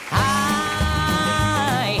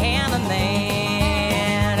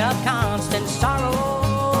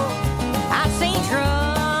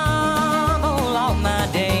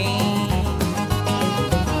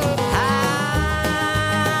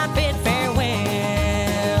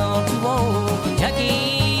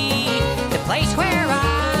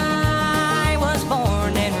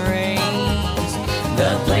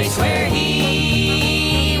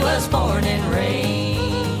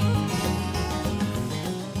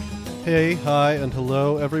Hey, hi, and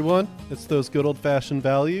hello, everyone. It's those good old-fashioned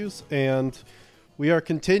values, and we are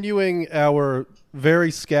continuing our very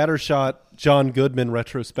scattershot John Goodman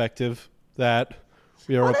retrospective that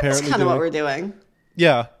we are apparently that's kind doing. of what we're doing.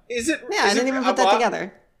 Yeah. Is it? Yeah, I didn't even put that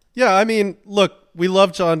together. Yeah, I mean, look, we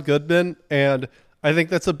love John Goodman, and I think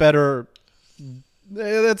that's a better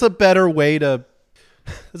way to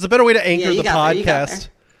anchor the podcast.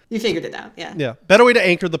 You figured it out, yeah. Yeah, better way to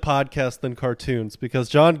anchor the podcast than cartoons, because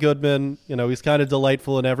John Goodman, he's kind of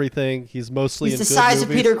delightful in everything. He's mostly he's in the good size movies.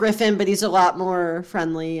 of Peter Griffin, but he's a lot more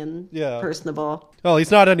friendly and personable. Well,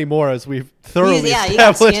 he's not anymore, as we've thoroughly he got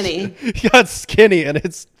established. skinny. He got skinny, and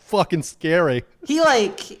it's fucking scary. He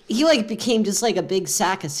became just like a big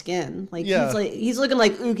sack of skin. He's looking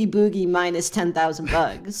like Oogie Boogie minus 10,000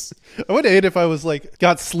 bugs. I would hate if I was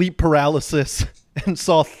got sleep paralysis and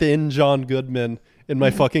saw thin John Goodman in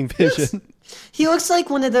my fucking vision. He looks like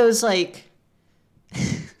one of those he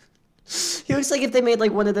looks like if they made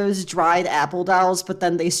one of those dried apple dolls, but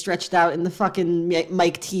then they stretched out in the fucking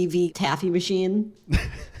Mike TV taffy machine.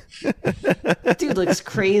 Dude looks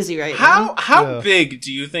crazy right now. How big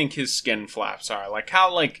do you think his skin flaps are?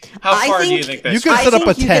 How far do you think that's? You could set up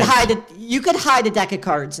a tent. You could hide a deck of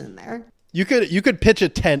cards in there. You could pitch a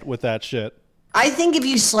tent with that shit. I think if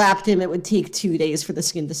you slapped him, it would take 2 days for the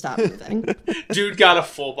skin to stop moving. Dude got a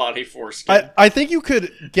full body foreskin. I think you could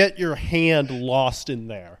get your hand lost in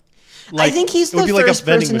there. I think he's the first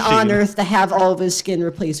person on Earth to have all of his skin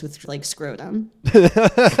replaced with scrotum.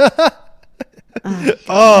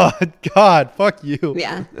 Oh God, fuck you.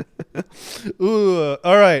 Yeah. Ooh,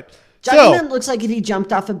 all right. John Goodman looks like if he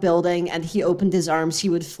jumped off a building and he opened his arms, he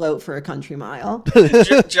would float for a country mile.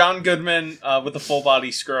 John Goodman with a full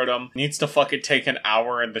body scrotum needs to fucking take an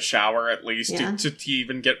hour in the shower at least to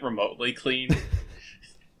even get remotely clean.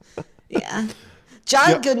 Yeah.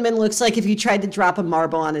 John Goodman looks like if you tried to drop a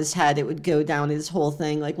marble on his head, it would go down his whole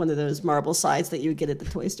thing like one of those marble slides that you would get at the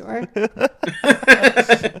toy store.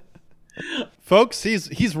 Folks,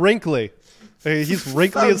 he's wrinkly. He's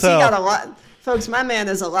wrinkly as hell. He got a lot. Folks, my man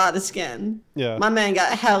has a lot of skin. Yeah. My man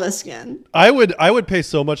got hella skin. I would pay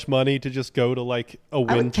so much money to just go to a wind turbine.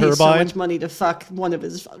 I would pay so much money to fuck one of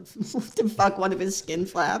his skin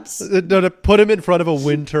flaps. To put him in front of a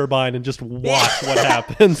wind turbine and just watch what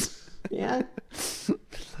happens. Yeah.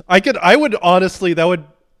 I would honestly, that would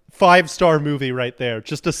 5-star movie right there.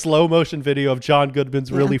 Just a slow motion video of John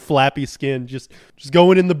Goodman's really flappy skin just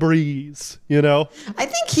going in the breeze, I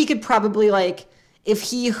think he could probably if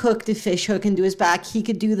he hooked a fish hook into his back, he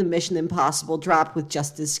could do the Mission Impossible drop with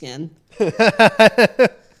just his skin.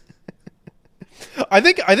 I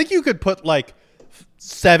think you could put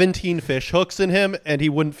 17 fish hooks in him and he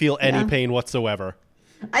wouldn't feel any pain whatsoever.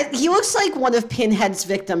 He looks like one of Pinhead's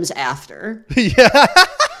victims after. Yeah.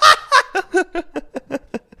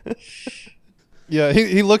 Yeah,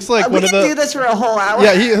 he looks like one of the... We can do this for a whole hour.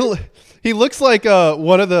 Yeah, he looks like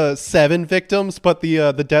one of the 7 victims, but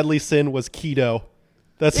the deadly sin was keto.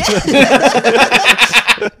 That's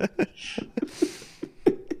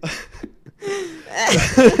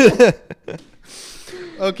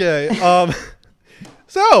okay.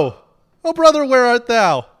 So, oh brother, where art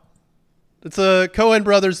thou? It's a Coen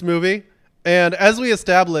Brothers movie, and as we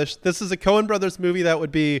established, this is a Coen Brothers movie that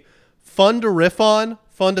would be fun to riff on,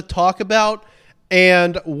 fun to talk about,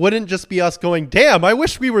 and wouldn't just be us going, damn, I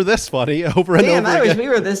wish we were this funny over and over again. Damn, I wish we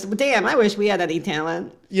were this. Damn, I wish we had any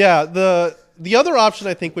talent. Yeah, the other option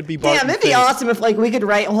I think would be Barton Damn, it'd be awesome if we could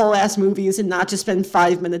write whole ass movies and not just spend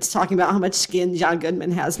 5 minutes talking about how much skin John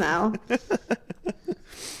Goodman has now.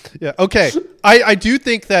 Yeah, okay. I do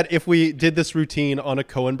think that if we did this routine on a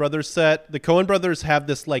Coen Brothers set, the Coen Brothers have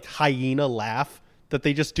this hyena laugh that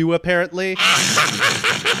they just do apparently.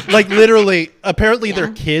 Literally, apparently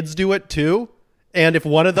their kids do it too. And if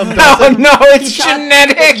one of them does it, no, it's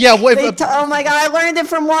genetic. Yeah, oh my God, I learned it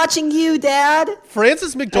from watching you, Dad.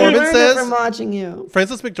 Frances I McDormand learned says it from watching you.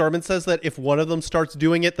 Frances McDormand says that if one of them starts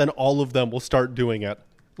doing it, then all of them will start doing it.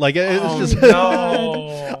 It's just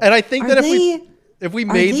no. And I think that if we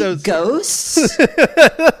made those ghosts,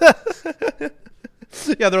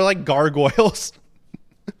 yeah, they're like gargoyles.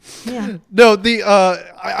 Yeah. No,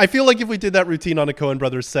 I feel like if we did that routine on a Coen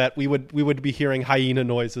Brothers set, we would be hearing hyena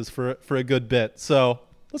noises for a good bit. So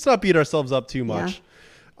let's not beat ourselves up too much. Yeah.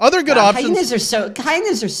 Other good options.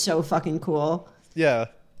 Hyenas are so fucking cool. Yeah.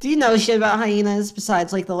 Do you know shit about hyenas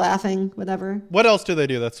besides the laughing, whatever? What else do they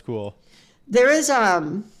do that's cool? There is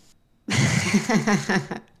a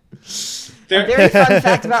very fun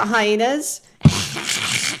fact about hyenas.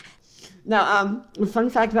 No, the fun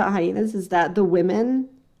fact about hyenas is that the women,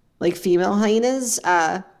 female hyenas,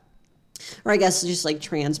 or I guess just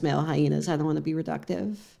trans male hyenas, I don't want to be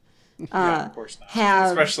reductive. Of course not.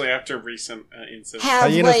 Have Especially after recent incidents.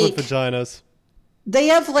 Hyenas like with vaginas. they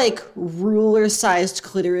have like ruler-sized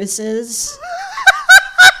clitorises.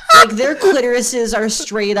 Like their clitorises are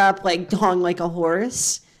straight up like hung like a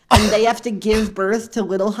horse, and they have to give birth to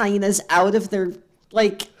little hyenas out of their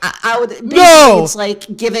like out. Basically, No! it's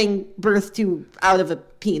like giving birth to out of a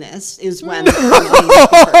penis is when. I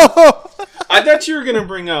thought you were gonna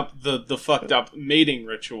bring up the fucked up mating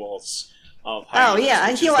rituals of hyenas. Oh yeah,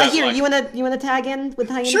 which is here. that, Here, like- you wanna tag in with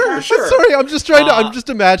hyena? Sure, facts? sure. Sorry, I'm just trying to. I'm just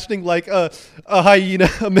imagining like a hyena,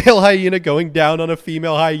 a male hyena going down on a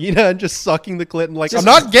female hyena and just sucking the clit and like, I'm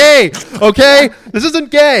not gay, okay? This isn't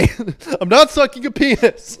gay. I'm not sucking a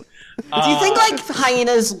penis. Do you think like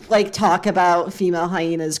hyenas like talk about female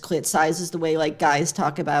hyenas' clit sizes the way like guys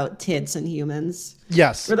talk about tits and humans?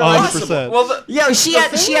 Yes, Were they like- 100%. Well, Yo, she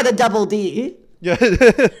had a double D. Yeah.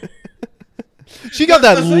 She got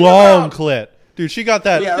that The thing long about- clit. Dude, she got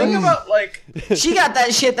that. Yeah. think about like She got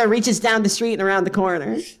that shit that reaches down the street and around the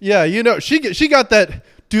corner. Yeah, you know, she got that.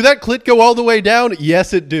 Do that clit go all the way down?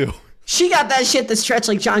 Yes, it do. She got that shit that stretched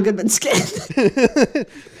like John Goodman's skin.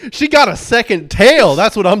 She got a second tail.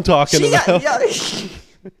 That's what I'm talking She about. got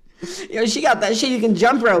yo, she got that shit you can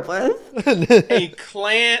jump rope with. a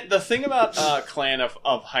clan. The thing about clan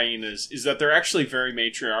of hyenas is that they're actually very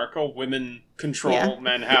matriarchal. Women control, Yeah.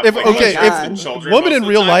 men have. If- like, okay, wives if and children Women most in of the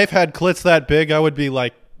real time. life had clits that big, I would be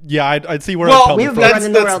like, yeah, I'd see where Well, it's coming we from. would be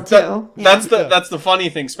running the world too. Yeah. That's the funny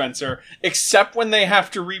thing, Spencer. Except when they have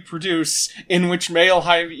to reproduce, in which male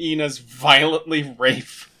hyenas violently rape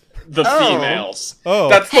the females. Oh.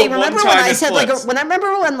 That's the Hey, one remember when time I it said like flips. when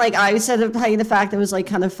I said a hyena fact that was like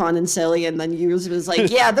kind of fun and silly, and then yours was like,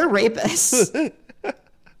 yeah, they're rapists.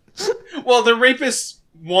 Well, the rapists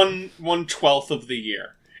 1/12 of the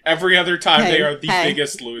year. Every other time they are the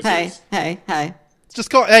biggest losers. Hey. Just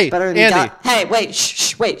call, hey, Better than Andy. Hey,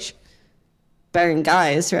 wait, wait. Better than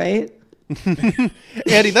guys, right?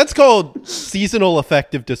 Andy, that's called seasonal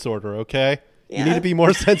affective disorder, okay? You Yeah. need to be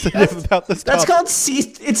more sensitive about this That's topic. called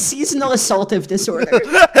it's seasonal assaultive disorder.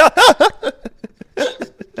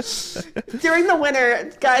 During the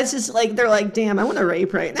winter, guys just like they're like, damn, I want to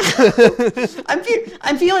rape right now.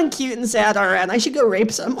 I'm feeling cute and sad already. I should go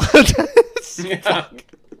rape someone. Yeah.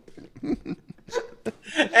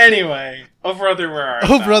 Anyway, oh brother, where are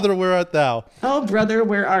Oh, thou? brother, where art thou? Oh brother,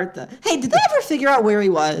 where art thou? Hey, did they ever figure out where he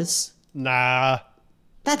was? Nah.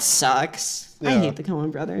 That sucks. I Yeah. hate the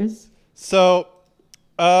Coen brothers. So,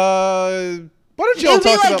 why don't It y'all would be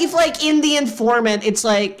talk like about... if, like, in The Informant, it's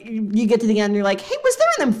like you get to the end, and you're like, "Hey, was there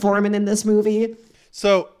an informant in this movie?"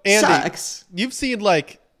 So, Andy, Sucks. you've seen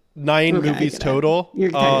like 9 Okay, movies good. total.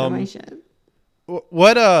 You're tired of my shit.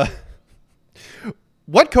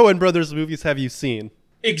 What Coen Brothers movies have you seen?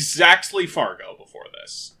 Exactly Fargo before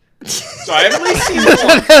this. So I have at least seen one.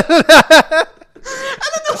 I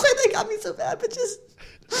don't know why they got me so bad, but just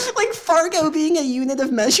like Fargo being a unit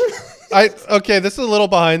of measurement. Okay, this is a little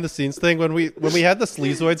behind the scenes thing. When we had the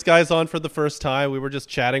Sleazoids guys on for the first time, we were just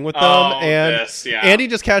chatting with them, Oh, and this, yeah. Andy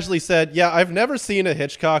just casually said, "Yeah, I've never seen a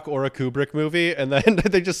Hitchcock or a Kubrick movie," and then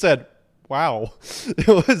they just said, "Wow," it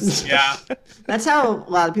was Yeah, That's how a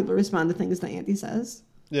lot of people respond to things that Andy says.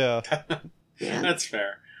 yeah. Yeah. that's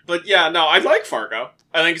fair. But yeah, no, I like Fargo.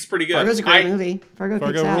 I think it's pretty good. Fargo's a great movie. Fargo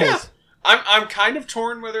kicks Fargo ass. rules. Yeah, I'm kind of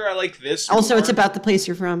torn whether I like this. Also, more. it's about the place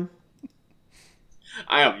you're from.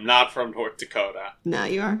 I am not from North Dakota. No,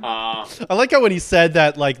 you are. I like how when he said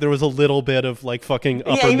that, like there was a little bit of like fucking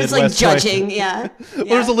upper Yeah, he was like Midwest twang. judging. Yeah. Well,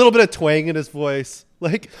 there's a little bit of twang in his voice.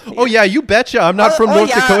 Like, oh yeah, you betcha, I'm not from North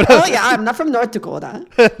yeah. Dakota. Oh yeah, I'm not from North Dakota.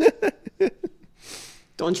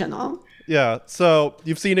 Don't you know? Yeah, so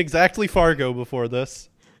you've seen exactly Fargo before this.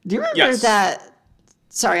 Do you remember Yes. that?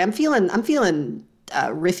 Sorry, I'm feeling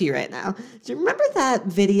riffy right now. Do you remember that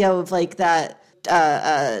video of like that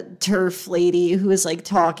turf lady who was like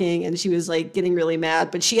talking and she was like getting really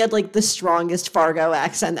mad, but she had like the strongest Fargo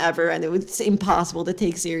accent ever, and it was impossible to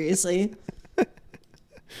take seriously.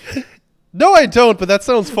 No, I don't, but that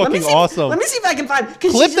sounds fucking see, awesome. Let me see if I can find.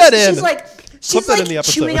 Clip that in. She's like. Clip She's that in like the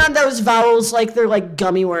episode. chewing on those vowels like they're like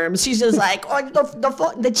gummy worms. She's just like, oh,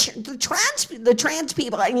 the trans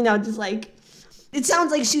people, you know, just like it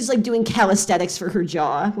sounds like she's like doing calisthenics for her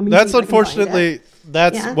jaw. Let me That's see if I can find unfortunately it.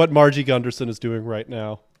 that's Yeah. what Margie Gunderson is doing right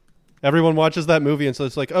now. Everyone watches that movie and so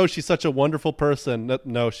it's like, oh, she's such a wonderful person. No,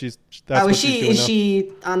 that's Oh, what is she's she doing is now.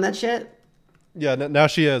 she on that shit? Yeah, now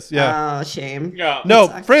she is. Yeah. Oh, shame. Yeah. No,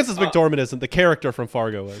 sucks. Frances McDormand isn't. The character from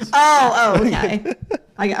Fargo is. Oh, okay.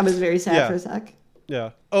 I was very sad Yeah. for a sec.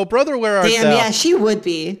 Yeah. Oh, brother, where art Damn, thou? yeah, she would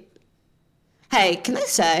be. Hey, can I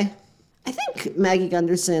say, I think Maggie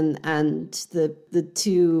Gunderson and the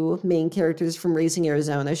two main characters from Raising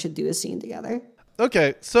Arizona should do a scene together.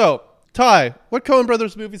 Okay, so Ty, what Coen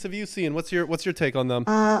Brothers movies have you seen? What's your take on them?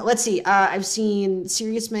 Let's see. I've seen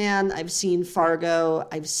Serious Man. I've seen Fargo.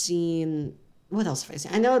 I've seen, what else have I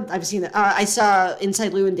seen? I know I've seen it. I saw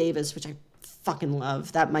Inside Llewyn Davis, which I fucking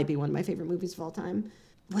love. That might be one of my favorite movies of all time.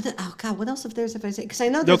 What else have I seen? Because I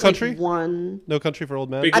know there's No Country? like one. No Country for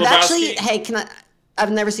Old Men. Big I've Lebowski? actually,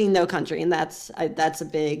 I've never seen No Country, and that's a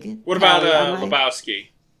big. What about tally on my- Lebowski?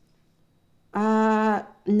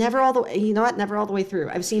 Never all the way. You know what? Never all the way through.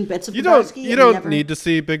 I've seen bits of You Lebowski. don't need to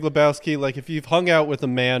see Big Lebowski. Like, if you've hung out with a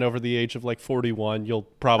man over the age of like 41, you'll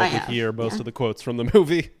probably have, hear most yeah. of the quotes from the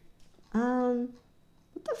movie.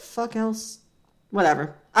 What the fuck else?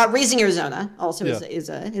 Whatever. Raising Arizona also Yeah. is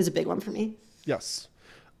a big one for me. Yes.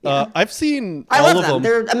 Yeah. I've seen I all love of them. them.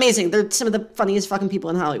 They're amazing. They're some of the funniest fucking people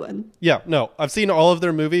in Hollywood. Yeah, no, I've seen all of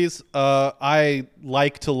their movies. I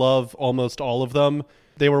like to love almost all of them.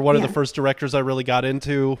 They were one of the Yeah. first directors I really got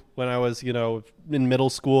into when I was, in middle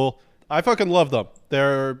school. I fucking love them.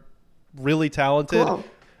 They're really talented. Cool.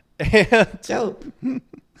 And Dope.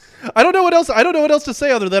 I don't know what else to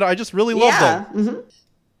say other than I just really love Yeah. them.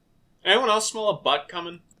 Anyone else smell a butt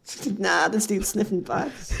coming? Nah, this dude's sniffing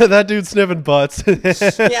butts. That dude's sniffing butts.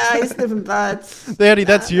 Yeah, he's sniffing butts. Danny,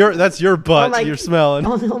 that's your butt my- you're smelling.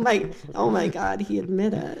 Oh my God, he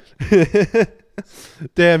admitted it.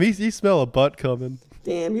 Damn, you smell a butt coming.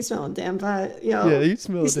 Damn, you smelling damn butt. Yo, Yeah, you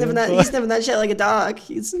smell he's a damn sniffing that. butt. He's sniffing that shit like a dog.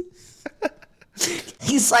 He's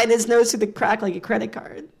sliding his nose through the crack like a credit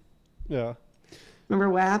card. Yeah. Remember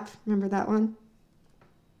WAP? Remember that one?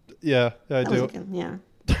 Yeah, I That was do. a good, yeah.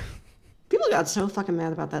 People got so fucking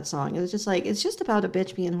mad about that song. It was just like, it's just about a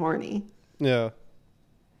bitch being horny. Yeah.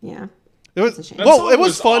 Yeah. It was a shame. That well, song it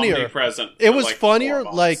was funnier. omnipresent It for, was like, funnier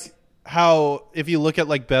 4 like months. how if you look at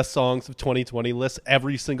like best songs of 2020 lists,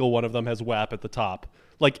 every single one of them has WAP at the top.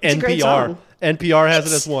 Like It's a great NPR. song. NPR has it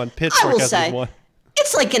It's- as one. I Pitchfork will has it say, as one.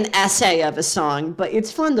 it's like an essay of a song, but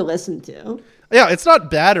it's fun to listen to. Yeah, it's not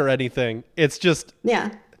bad or anything. It's just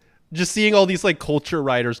Yeah. seeing all these like culture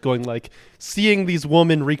writers going like seeing these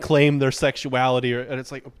women reclaim their sexuality and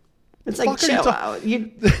it's like It's like fuck are you chill ta- out. You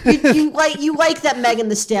like that Megan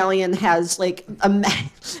Thee Stallion has like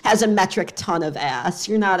has a metric ton of ass.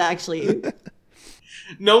 You're not actually.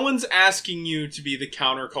 No one's asking you to be the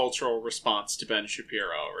countercultural response to Ben Shapiro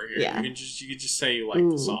over here. Yeah. You can just say you like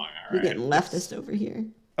the song. All You're right. getting leftist over here.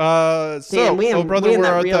 so Damn, we oh in, brother we in where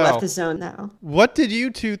that art real thou? leftist zone now. What did you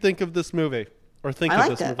two think of this movie or think I of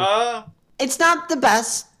liked this it. movie? It's not the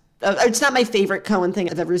best. It's not my favorite Cohen thing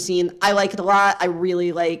I've ever seen. I like it a lot. I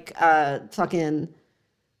really like fucking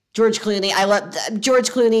George Clooney. I love George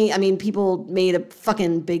Clooney. I mean, people made a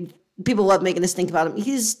fucking big. People love making us think about him.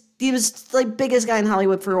 He was like biggest guy in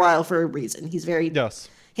Hollywood for a while for a reason. He's very Yes.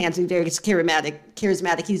 handsome, very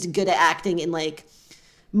charismatic. He's good at acting in like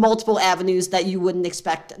multiple avenues that you wouldn't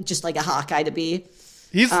expect just like a Hawkeye to be.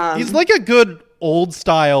 He's like a good old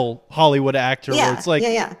style Hollywood actor where Yeah, it's like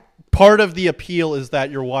yeah. part of the appeal is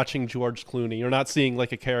that you're watching George Clooney. You're not seeing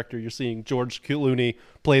like a character, you're seeing George Clooney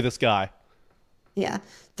play this guy. Yeah.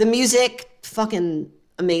 The music, fucking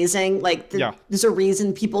amazing. Like, there's a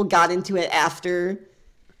reason people got into it after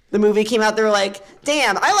the movie came out. They were like,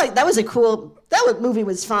 damn, that movie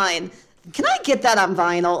was fine. Can I get that on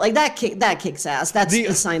vinyl? Like, that kicks ass. That's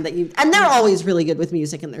a sign that and they're always really good with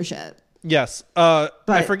music in their shit. Yes. I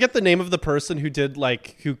forget the name of the person who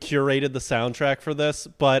curated the soundtrack for this,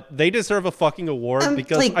 but they deserve a fucking award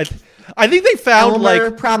because like, I think they found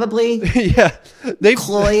Elmer, probably. yeah, they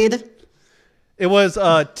Cloyd. It was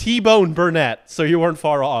T-Bone Burnett, so you weren't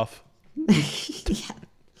far off. Yeah.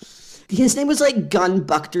 His name was like Gun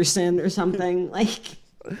Buckterson or something. Like,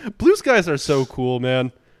 Blue Skies are so cool,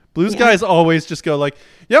 man. Blue Skies always just go like,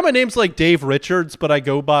 yeah, my name's like Dave Richards, but I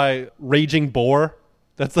go by Raging Boar.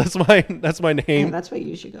 That's my name. yeah, that's what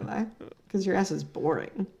you should go by because your ass is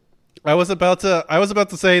boring. I was about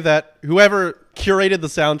to say that whoever curated the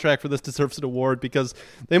soundtrack for this deserves an award because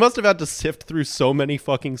they must have had to sift through so many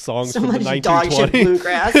fucking songs from the much dog shit 1920s.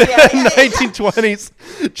 bluegrass. Yeah.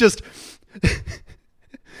 1920s. Just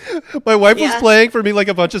my wife was Yeah. playing for me like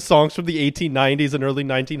a bunch of songs from the 1890s and early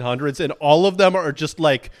 1900s, and all of them are just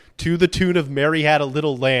like to the tune of "Mary Had a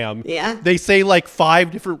Little Lamb." Yeah. They say like 5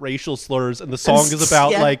 different racial slurs, and the song is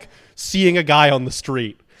about Yeah. like seeing a guy on the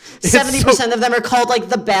street. It's 70% of them are called like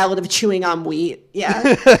the Ballad of Chewing on Wheat.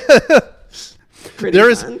 Yeah. Pretty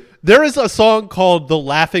fun. There is a song called "The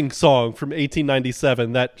Laughing Song" from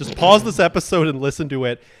 1897 that just pause this episode and listen to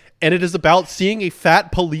it, and it is about seeing a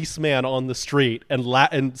fat policeman on the street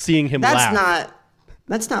and seeing him laugh.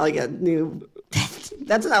 That's not like a new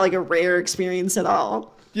That's not like a rare experience at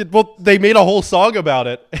all. Yeah, well, they made a whole song about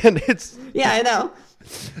it, and Yeah, I know.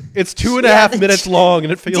 it's 2.5 minutes long,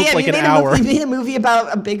 and it feels Damn, like you an made hour. You made a movie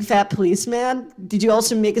about a big fat policeman. Did you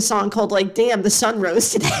also make a song called like "Damn, the sun rose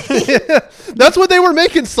today"? That's what they were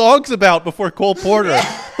making songs about before Cole Porter.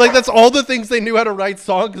 Like, that's all the things they knew how to write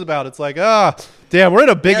songs about. It's like, damn, we're in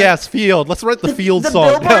a big ass field. Let's write the field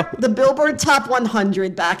song. The Billboard Top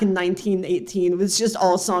 100 back in 1918 was just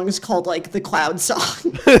all songs called like the Cloud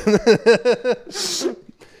Song.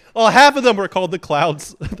 Well, half of them were called the Cloud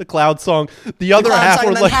song. The other half song, were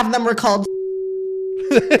and then like, half of them were called.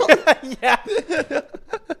 yeah,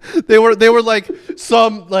 they were like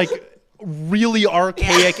some like really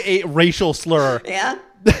archaic racial slur Yeah.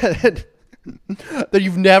 that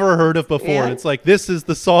you've never heard of before. Yeah. And it's like, this is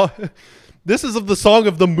the song. This is of the song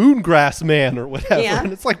of the Moongrass Man or whatever. Yeah.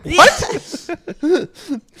 And it's like, what?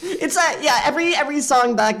 It's every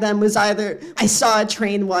song back then was either "I saw a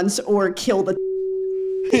train once" or "Kill the."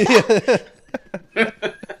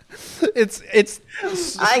 It's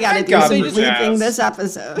I gotta do God some for bleeping jazz. this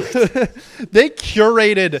episode. they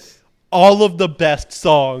curated all of the best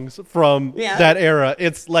songs from Yeah. that era.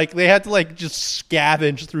 It's like they had to like just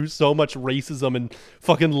scavenge through so much racism and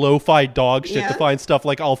fucking lo-fi dog shit to Yeah. find stuff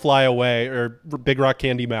like "I'll Fly Away" or "Big Rock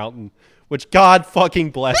Candy Mountain," which God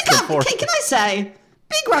fucking bless them for. Can I say,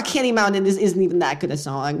 "Big Rock Candy Mountain" isn't even that good a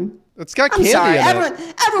song. It's got I'm candy sorry. in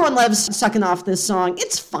it. Everyone loves sucking off this song.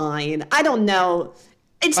 It's fine. I don't know.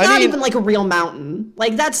 It's I not mean- even like a real mountain.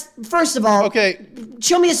 Like, that's, first of all, Okay.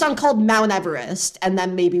 show me a song called Mount Everest, and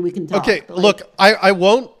then maybe we can talk. Okay, But, like, look, I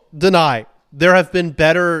won't deny there have been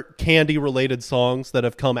better candy related songs that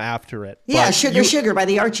have come after it. yeah, But Sugar you- Sugar by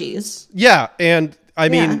the Archies. Yeah, and I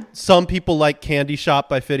mean, Yeah. some people like Candy Shop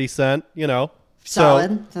by 50 Cent, you know.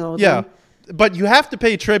 Solid. So, Solid yeah. one. But you have to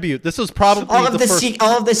pay tribute. This was probably All of the first.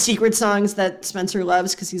 all of the secret songs that Spencer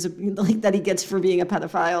loves because that he gets for being a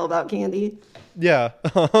pedophile about candy. Yeah.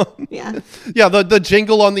 Yeah. Yeah, the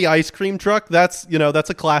jingle on the ice cream truck, that's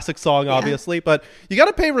a classic song, obviously, but you got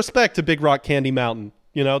to pay respect to Big Rock Candy Mountain.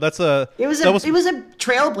 You know, It was a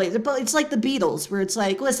trailblazer, but it's like the Beatles, where it's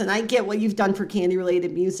like, listen, I get what you've done for candy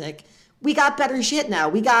related music. We got better shit now.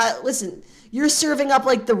 Listen, you're serving up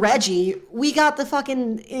like the Reggie. We got the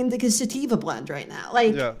fucking indica sativa blend right now.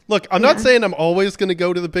 Like, Yeah. Look, I'm not saying I'm always going to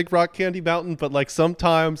go to the Big Rock Candy Mountain, but like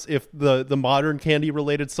sometimes if the modern candy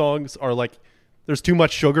related songs are like there's too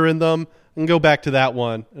much sugar in them, I can go back to that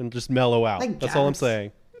one and just mellow out. I That's all I'm guess.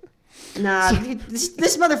 saying. nah,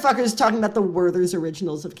 this motherfucker is talking about the Werther's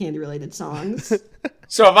originals of candy related songs.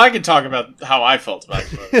 So if I could talk about how I felt about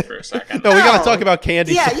it for a second. No, we got to No. talk about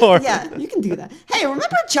candy. Yeah, store. you can do that. Hey,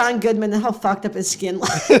 remember John Goodman and how fucked up his skin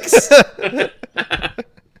looks?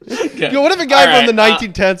 Okay. Yo, what if a guy All from the right,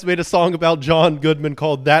 1910s made a song about John Goodman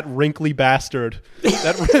called "That Wrinkly Bastard,"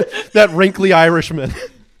 that wrinkly Irishman?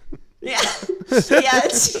 Yeah,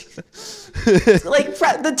 it's like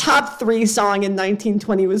the top 3 song in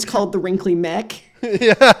 1920 was called "The Wrinkly Mick."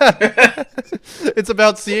 It's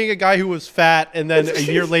about seeing a guy who was fat, and then a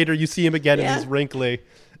year later you see him again and Yeah. he's wrinkly.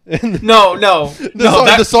 No.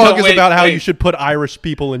 The song is wait, about how wait. you should put Irish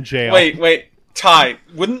people in jail. Wait, Ty,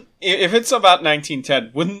 if it's about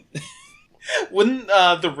 1910, wouldn't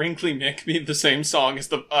the Wrinkly Mick be the same song as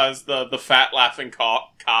the fat laughing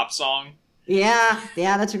cop song? Yeah,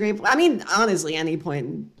 that's a great. I mean, honestly, any point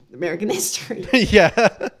in American history. Yeah.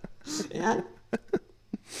 Yeah.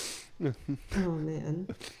 Oh man,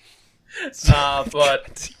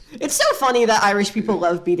 But it's so funny that Irish people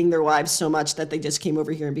love beating their wives so much that they just came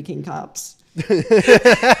over here and became cops.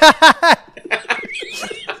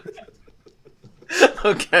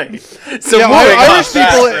 okay, so Yeah, moving on Irish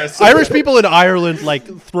that people, for a second. Irish people in Ireland like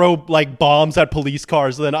throw like bombs at police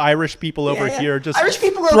cars, and then Irish people over Yeah. here just Irish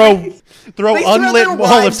people throw over- throw They unlit throw their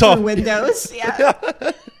wives through Molotov. windows. Yeah.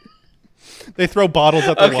 They throw bottles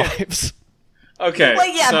at their Okay. wives. Okay,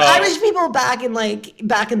 Like, yeah, so, but Irish people back in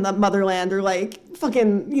the motherland are like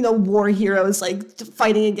fucking, war heroes, like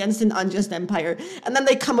fighting against an unjust empire. And then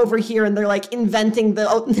they come over here and they're like inventing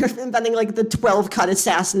like the 12 cut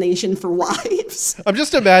assassination for wives. I'm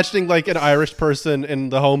just imagining like an Irish person in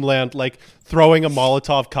the homeland like throwing a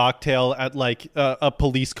Molotov cocktail at like a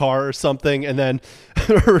police car or something, and then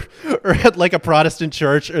or at like a Protestant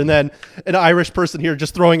church, and then an Irish person here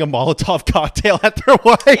just throwing a Molotov cocktail at their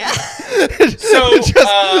wife. Yeah.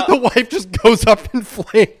 The wife just goes up in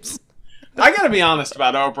flames. I gotta be honest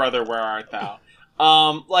about Oh Brother, Where Art Thou?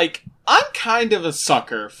 Like, I'm kind of a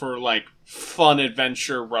sucker for, like, fun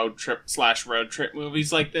adventure road trip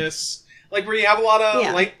movies like this. Like, where you have a lot of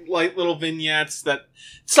Yeah. light little vignettes that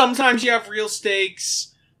sometimes you have real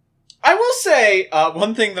stakes. I will say,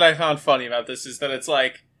 one thing that I found funny about this is that it's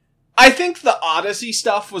like, I think the Odyssey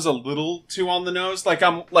stuff was a little too on the nose. Like,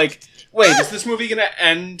 I'm like, wait, is this movie gonna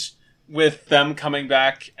end with them coming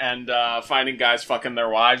back and finding guys fucking their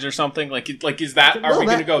wives or something? Like is that? Are we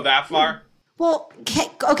gonna go that far? Well,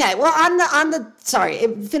 okay. Well, sorry,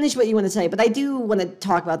 finish what you want to say, but I do want to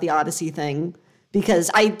talk about the Odyssey thing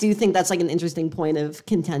because I do think that's like an interesting point of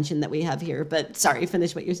contention that we have here. But sorry,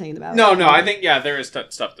 finish what you're saying about it. No, I think there is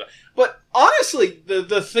stuff to. But honestly,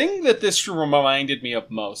 the thing that this reminded me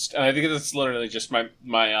of most, and I think it's literally just my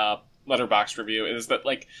Letterboxd review, is that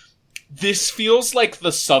like this feels like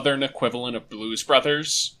the Southern equivalent of Blues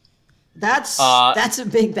Brothers. That's a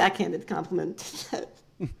big backhanded compliment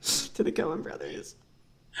to the Coen brothers.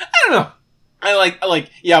 I don't know. I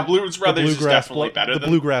like Blues Brothers is definitely better than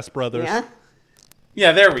Bluegrass Brothers.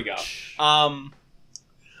 Yeah, there we go.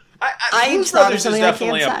 Blues Brothers is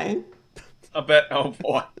definitely a bit. Oh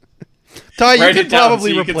boy, Ty, you could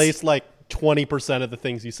probably replace like 20% of the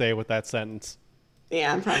things you say with that sentence.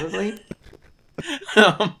 Yeah, probably.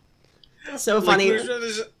 So funny.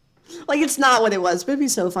 Like, it's not what it was, but it'd be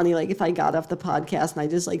so funny, like, if I got off the podcast and I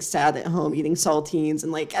just, like, sat at home eating saltines,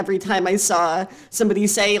 and, like, every time I saw somebody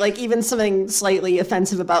say, like, even something slightly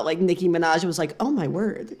offensive about, like, Nicki Minaj, I was like, oh, my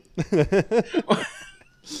word.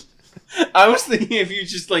 I was thinking if you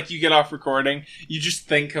just, like, you get off recording, you just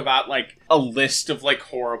think about, like, a list of, like,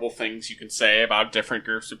 horrible things you can say about different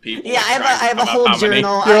groups of people. Yeah, I have a whole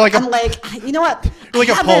journal. I'm like, you know what? You're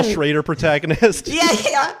like a Paul Schrader protagonist.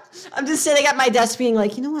 Yeah. I'm just sitting at my desk being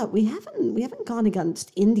like, you know what? We haven't gone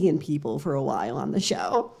against Indian people for a while on the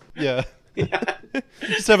show. Yeah.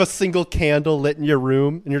 Just have a single candle lit in your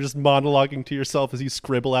room, and you're just monologuing to yourself as you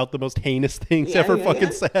scribble out the most heinous things ever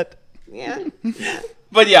fucking said. Yeah.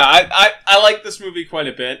 But yeah, I like this movie quite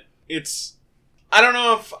a bit. I don't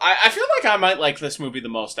know if I feel like I might like this movie the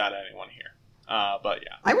most out of anyone here. But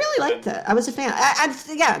yeah, I really liked it. I was a fan.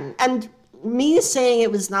 And me saying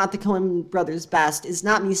it was not the Coen brothers' best is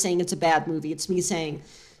not me saying it's a bad movie. It's me saying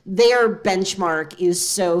their benchmark is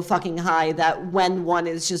so fucking high that when one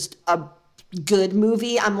is just a good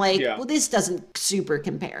movie, I'm like, well, this doesn't super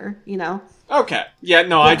compare, you know? Okay. Yeah,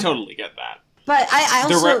 no, I totally get that. But I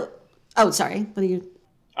also... oh, sorry. What are you...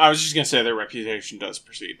 I was just going to say their reputation does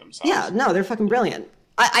precede themselves. Yeah, no, they're fucking brilliant.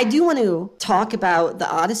 I do want to talk about the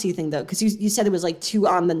Odyssey thing, though, because you said it was, like, too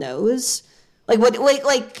on the nose. Like, what,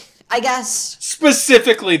 like, I guess...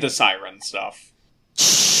 Specifically the siren stuff.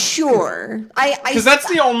 Sure. Because that's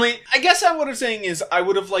the only... I guess what I'm saying is I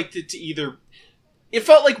would have liked it to either... It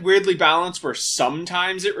felt like weirdly balanced where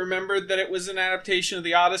sometimes it remembered that it was an adaptation of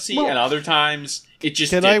the Odyssey and other times it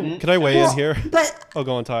just didn't. Can I weigh in here? But... Oh,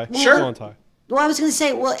 go on, Ty. Sure. Go on, Ty. Well, I was going to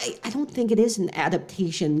say, I don't think it is an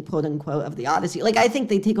adaptation, quote unquote, of the Odyssey. Like, I think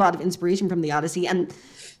they take a lot of inspiration from the Odyssey, and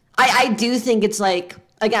I do think it's, like,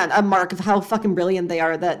 again, a mark of how fucking brilliant they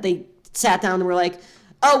are that they sat down and were like,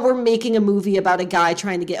 oh, we're making a movie about a guy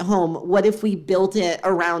trying to get home. What if we built it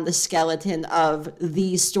around the skeleton of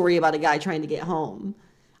the story about a guy trying to get home?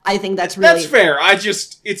 I think that's really... That's fair.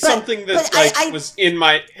 It's something that was in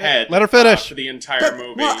my head. Let her finish. For the entire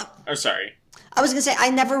movie. Oh, sorry. I was going to say,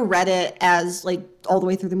 I never read it as, like, all the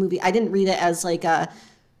way through the movie. I didn't read it as, like, a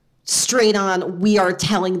straight on, we are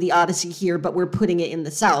telling the Odyssey here, but we're putting it in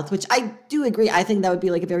the South, which I do agree. I think that would be,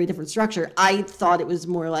 like, a very different structure. I thought it was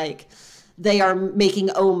more like they are making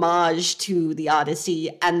homage to the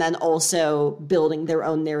Odyssey and then also building their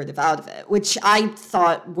own narrative out of it, which I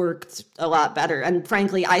thought worked a lot better. And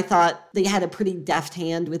frankly, I thought they had a pretty deft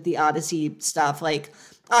hand with the Odyssey stuff. Like,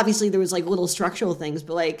 obviously there was, like, little structural things,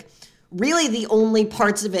 but, like, really the only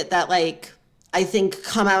parts of it that, like, I think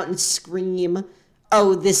come out and scream,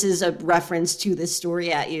 oh, this is a reference to this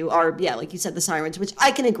story at you are, yeah, like you said, the sirens, which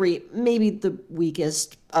I can agree, maybe the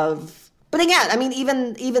weakest of. But again, I mean,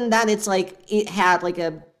 even then, it's like it had like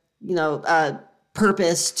a, you know,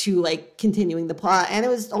 purpose to like continuing the plot. And it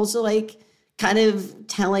was also like kind of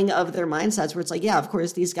telling of their mindsets where it's like, yeah, of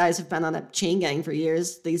course, these guys have been on a chain gang for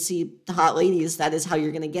years. They see the hot ladies. That is how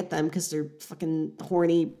you're going to get them because they're fucking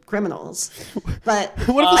horny criminals. But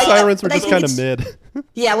what if the sirens were just kind of mid?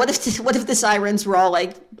 Yeah, what if the sirens were all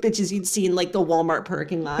like bitches you'd see in like the Walmart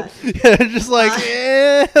parking lot? Yeah, just like,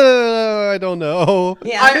 I don't know.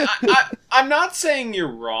 Yeah, I'm not saying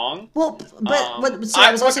you're wrong. Well, but so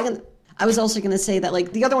I was also going to say that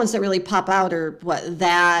like the other ones that really pop out are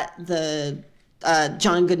the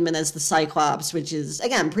John Goodman as the Cyclops, which is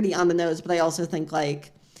again pretty on the nose, but I also think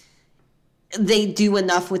like they do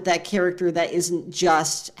enough with that character that isn't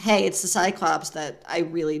just, hey, it's the Cyclops, that I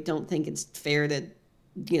really don't think it's fair to,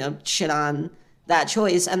 you know, shit on that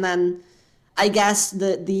choice. And then I guess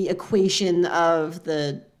the equation of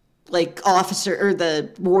the like officer or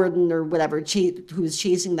the warden or whatever who was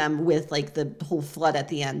chasing them with like the whole flood at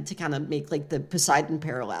the end to kind of make like the Poseidon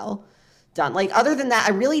parallel done. Like other than that,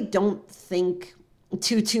 I really don't think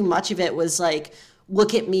too much of it was like,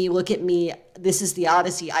 look at me, this is the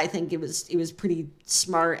Odyssey. I think it was pretty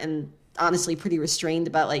smart and honestly pretty restrained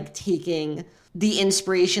about like taking the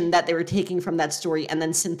inspiration that they were taking from that story and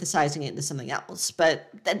then synthesizing it into something else. But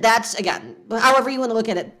that's, again, however you want to look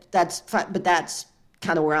at it, that's fine, but that's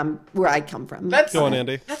kind of where I come from. Go on,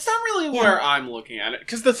 Andy. That's not really where I'm looking at it,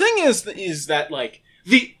 because the thing is that like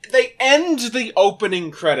they end the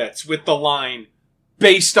opening credits with the line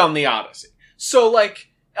based on the Odyssey. So like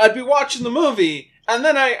I'd be watching the movie and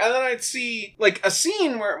then I'd see like a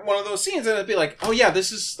scene where one of those scenes and it'd be like, oh yeah,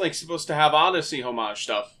 this is like supposed to have Odyssey homage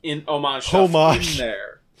stuff in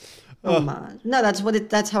there. Homage. No,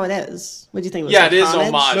 that's how it is. What do you think? Yeah, like it is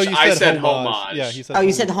homage? homage. No, I said homage. Yeah, he said. Oh,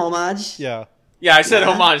 you said homage? Yeah. Yeah, I said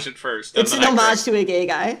homage at first. It's an homage to a gay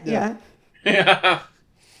guy. Yeah. Yeah.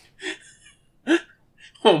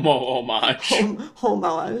 Homage.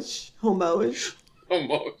 Homage.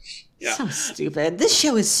 Homage. Yeah. So stupid. This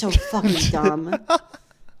show is so fucking dumb.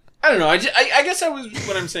 I don't know. I guess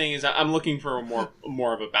what I'm saying is I'm looking for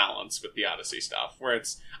more of a balance with the Odyssey stuff, where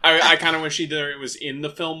it's I kind of wish either it was in the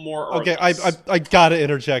film more. Or Okay, less. I gotta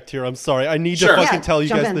interject here. I'm sorry. I need to fucking tell you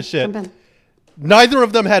jump guys in, the shit. jump in. Neither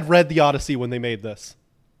of them had read the Odyssey when they made this.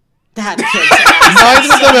 That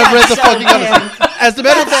Neither of them have read the fucking Odyssey. As a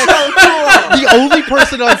matter of fact, so cool. the only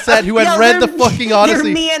person on set who had read the fucking They're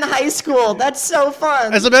Odyssey. me in high school. That's so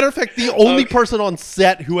fun. As a matter of fact, the only person on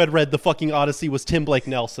set who had read the fucking Odyssey was Tim Blake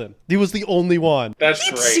Nelson. He was the only one. That's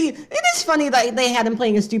great. It is funny that they had him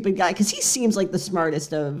playing a stupid guy because he seems like the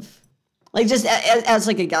smartest of. Like, just as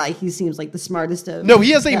like a guy, he seems like the smartest of. No,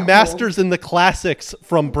 he has a that master's in the classics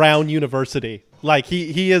from Brown University. Like,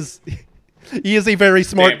 he is a very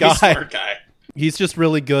smart Damn, guy. he's a smart guy. He's just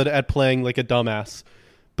really good at playing like a dumbass.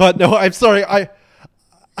 But no, I'm sorry. I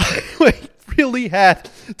really had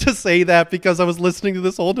to say that because I was listening to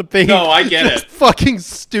this whole debate. No, I get just it. Fucking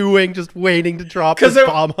stewing, just waiting to drop this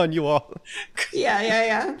bomb on you all.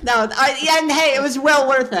 Yeah. No, and hey, it was well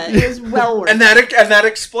worth it. It was well worth And it. that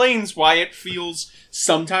explains why it feels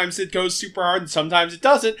sometimes it goes super hard and sometimes it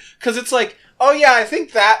doesn't, because it's like, oh yeah, I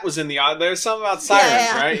think that was in the there's something about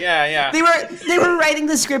sirens, right? Yeah. They were writing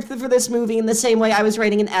the script for this movie in the same way I was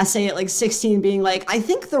writing an essay at like 16, being like, I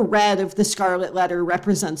think the red of the Scarlet Letter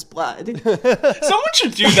represents blood. Someone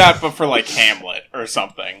should do that, but for like Hamlet or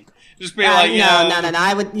something. Just be like, no.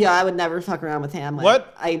 I would never fuck around with Hamlet.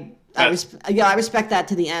 What? I respect that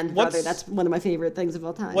to the end, brother. That's one of my favorite things of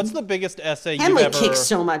all time. What's the biggest essay Hamlet kicks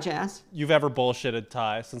so much ass. you've ever bullshitted,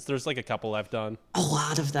 Ty? Since there's like a couple I've done. A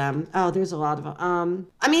lot of them. Oh, there's a lot of them.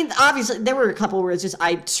 I mean, obviously, there were a couple where it's just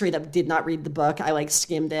I straight up did not read the book. I like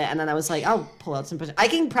skimmed it, and then I was like, I'll pull out some. I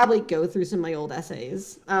can probably go through some of my old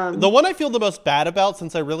essays. The one I feel the most bad about,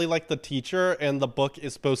 since I really like The Teacher, and the book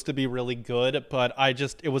is supposed to be really good, but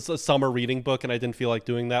it was a summer reading book, and I didn't feel like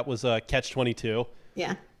doing that, was Catch-22.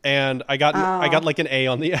 Yeah. And I got like an A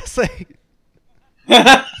on the essay.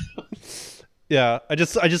 Yeah, I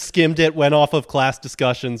just skimmed it, went off of class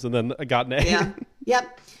discussions, and then I got an A. Yeah.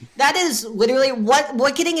 Yep. That is literally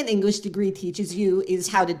what getting an English degree teaches you is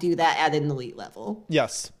how to do that at an elite level.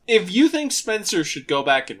 Yes. If you think Spencer should go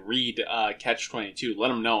back and read Catch-22, let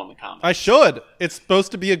him know in the comments. I should. It's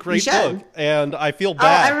supposed to be a great book, and I feel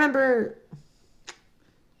bad. I remember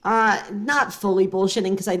not fully bullshitting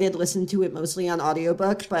because I did listen to it mostly on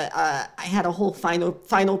audiobook, but I had a whole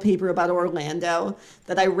final paper about Orlando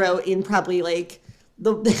that I wrote in probably like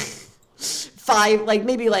the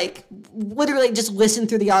literally just listened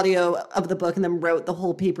through the audio of the book and then wrote the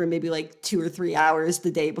whole paper in maybe like 2 or 3 hours the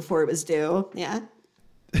day before it was due. Yeah.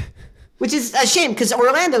 Which is a shame because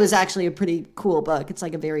Orlando is actually a pretty cool book. It's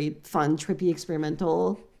like a very fun, trippy,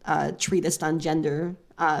 experimental treatise on gender.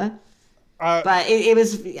 But it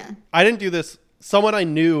was, yeah. I didn't do this. Someone I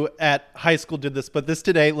knew at high school did this, but this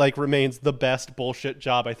today like remains the best bullshit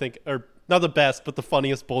job, I think, or not the best, but the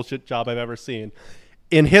funniest bullshit job I've ever seen.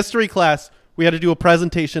 In history class, we had to do a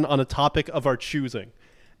presentation on a topic of our choosing.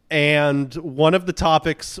 And one of the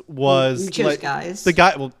topics was... You chose guys.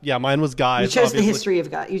 Mine was guys. You chose obviously. the history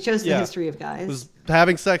of guys. You chose the history of guys. Was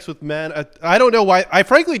having sex with men. I don't know why. I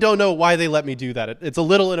frankly don't know why they let me do that. It's a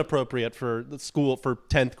little inappropriate for the school for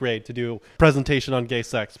 10th grade to do a presentation on gay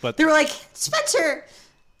sex. But they were like, Spencer,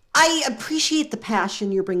 I appreciate the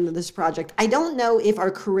passion you're bringing to this project. I don't know if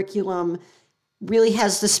our curriculum really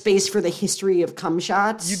has the space for the history of cum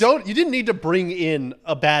shots. You didn't need to bring in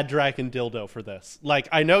a bad dragon dildo for this. Like,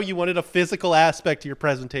 I know you wanted a physical aspect to your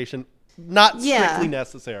presentation, not strictly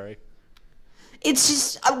necessary. It's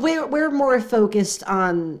just we're more focused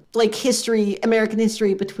on like history, American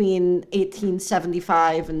history between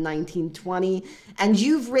 1875 and 1920, and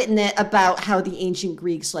you've written it about how the ancient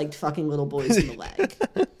Greeks liked fucking little boys in the leg.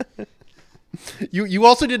 You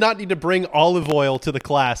also did not need to bring olive oil to the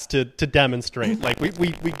class to demonstrate. Like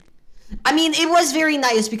we I mean, it was very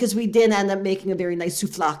nice because we did end up making a very nice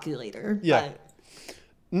souvlaki later. Yeah. But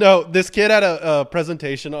No, this kid had a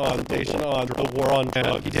presentation on the war on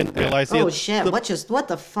drugs. He didn't realize he oh had shit! What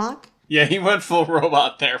the fuck? Yeah, he went full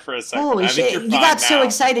robot there for a second. Holy I think shit! you're You fine got so now.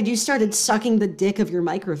 excited you started sucking the dick of your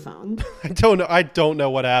microphone. I don't know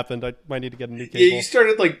what happened. I might need to get a new cable. Yeah, you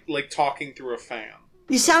started like talking through a fan.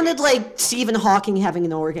 You sounded like Stephen Hawking having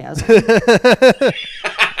an orgasm.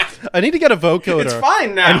 I need to get a vocoder. It's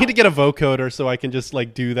fine now. I need to get a vocoder so I can just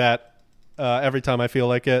like do that every time I feel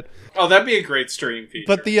like it. Oh, that'd be a great stream feature.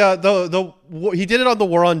 But he did it on the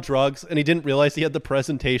war on drugs, and he didn't realize he had the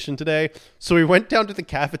presentation today. So he went down to the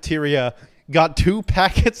cafeteria, got 2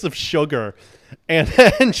 packets of sugar, and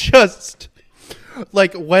then just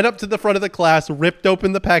like went up to the front of the class, ripped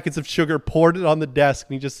open the packets of sugar, poured it on the desk,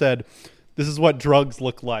 and he just said, "This is what drugs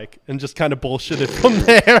look like," and just kind of bullshitted from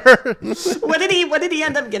there. What did he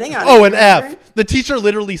end up getting on? Oh, it? an F. The teacher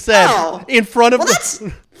literally said in front of Well, that's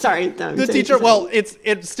sorry. No, the teacher. Well,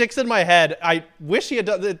 it sticks in my head. I wish he had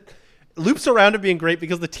done it. Loops around it being great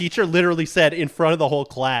because the teacher literally said in front of the whole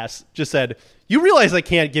class, just said, "You realize I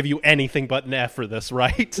can't give you anything but an F for this,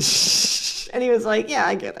 right?" And he was like, "Yeah,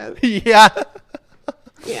 I get it. Yeah.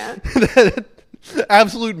 Yeah,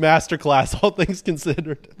 Absolute masterclass, all things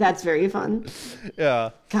considered. that's very fun."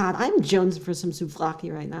 Yeah. God, I'm jonesing for some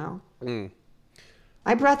souvlaki right now.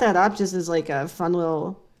 I brought that up just as like a fun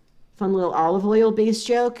little olive oil based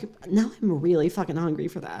joke. Now I'm really fucking hungry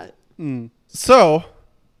for that. So,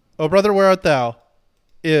 Oh Brother, Where Art Thou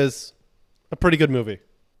is a pretty good movie.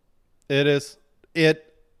 It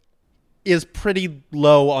is pretty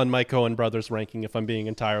low on my Coen Brothers ranking, if I'm being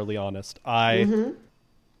entirely honest.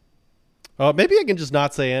 Maybe I can just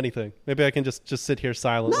not say anything. Maybe I can just sit here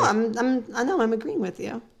silently. No, I'm agreeing with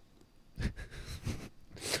you.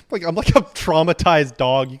 I'm like a traumatized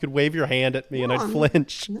dog. You could wave your hand at me and I'd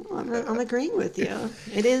flinch. No, I'm agreeing with you.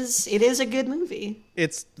 It is a good movie.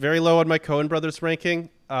 It's very low on my Coen Brothers ranking.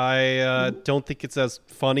 I don't think it's as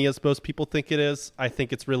funny as most people think it is. I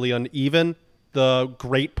think it's really uneven. The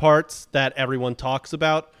great parts that everyone talks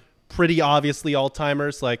about, pretty obviously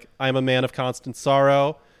all-timers, like I'm a Man of Constant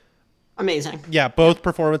Sorrow. Amazing. Yeah, both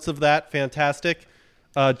performances of that, fantastic.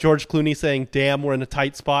 George Clooney saying, "Damn, we're in a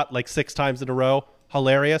tight spot," like 6 times in a row.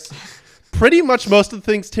 Hilarious. Pretty much most of the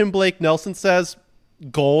things Tim Blake Nelson says,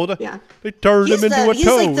 gold. Yeah. They turned him into a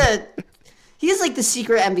toad. He's like the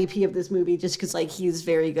secret MVP of this movie just because like he's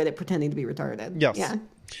very good at pretending to be retarded. Yes.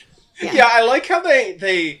 Yeah. I like how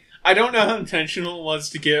they I don't know how intentional it was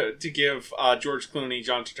to give George Clooney,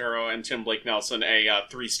 John Turturro, and Tim Blake Nelson a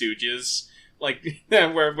Three Stooges, like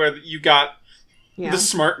where you got the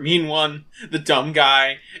smart mean one, the dumb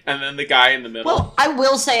guy, and then the guy in the middle. Well, I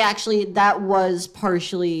will say actually that was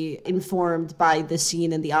partially informed by the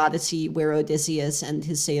scene in the Odyssey where Odysseus and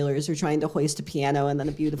his sailors are trying to hoist a piano, and then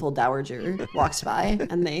a beautiful dowager walks by,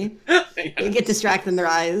 and they get distracted in their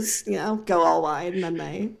eyes, go all wide, and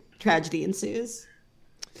then tragedy ensues.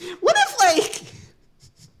 What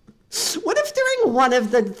if during one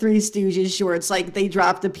of the Three Stooges shorts, like, they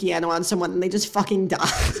dropped the piano on someone and they just fucking died?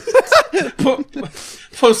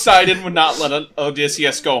 Poseidon would not let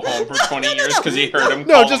Odysseus go home for 20 years because he heard him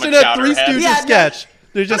No, call just him in a a Three chowderhead. Stooges Yeah, sketch.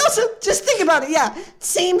 They're But just also, just think about it. Yeah,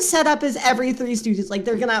 same setup as every Three Stooges. Like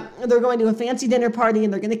they're going to a fancy dinner party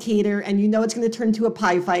and they're gonna cater, and it's gonna turn to a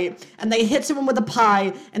pie fight. And they hit someone with a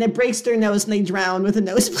pie, and it breaks their nose, and they drown with a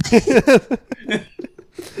nosebleed.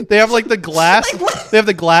 they have like the glass. Like, They have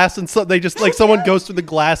the glass, and so they just like someone goes through the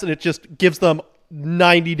glass, and it just gives them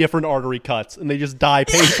 90 different artery cuts, and they just die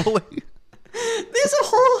painfully.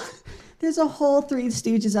 There's a whole Three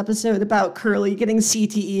Stooges episode about Curly getting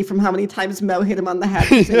CTE from how many times Mo hit him on the head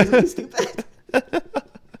for saying something stupid. And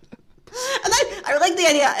I like the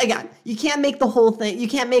idea, again, you can't make the whole thing, you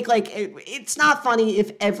can't make it's not funny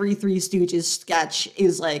if every Three Stooges sketch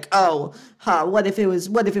is like, what if it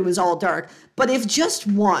was all dark? But if just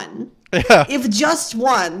one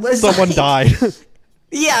was Someone died.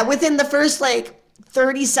 Yeah, within the first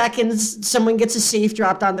 30 seconds, someone gets a safe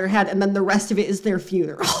dropped on their head, and then the rest of it is their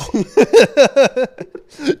funeral.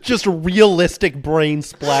 Just realistic brain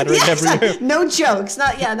splattering everywhere. No jokes.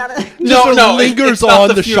 Not a... Lingers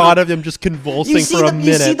on the shot of him just convulsing for a minute.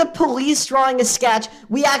 You see the police drawing a sketch.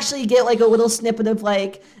 We actually get a little snippet of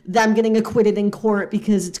them getting acquitted in court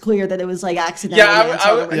because it's clear that it was like accidental. I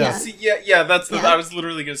was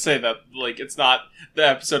literally gonna say that, like, it's not the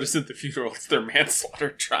episode isn't the funeral, it's their manslaughter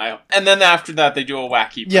trial, and then after that they do a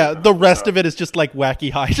wacky. Yeah, the rest of it is just like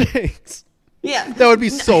wacky hijinks. Yeah, that would be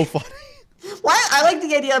so funny. Well, I like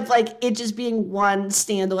the idea of like it just being one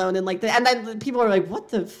standalone and like and then people are like, what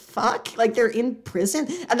the fuck? Like they're in prison,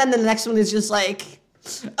 and then the next one is just like,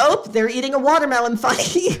 oh, they're eating a watermelon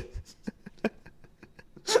funny.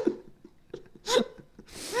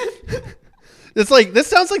 It's like, this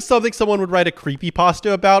sounds like something someone would write a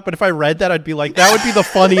creepypasta about, but if I read that, I'd be like, that would be the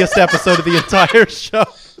funniest episode of the entire show.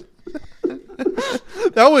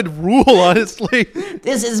 That would rule, honestly.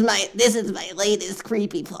 This is my latest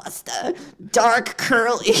creepypasta. Dark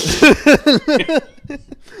curly.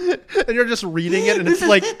 And you're just reading it, and it's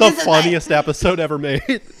like the funniest episode ever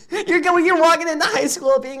made. You're walking into high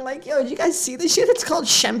school being like, yo, did you guys see this shit? It's called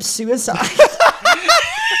Shemp Suicide.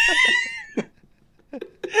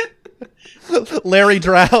 Larry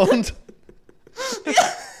drowned.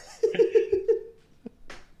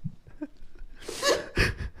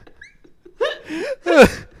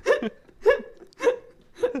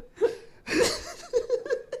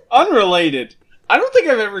 Unrelated. I don't think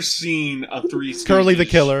I've ever seen a Three Stooges Curly the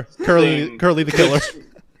Killer. Curly the Killer.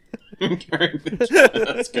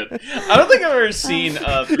 That's good. I don't think I've ever seen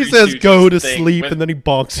a Three He says, Stooges go to thing sleep, with... and then he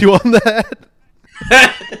bonks you on that.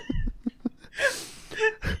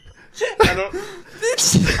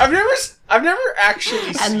 I've never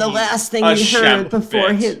actually seen. And the last thing he heard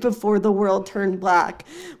before the world turned black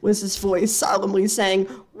was his voice solemnly saying,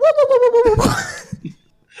 "Whoa, whoa, whoa, whoa, whoa, whoa."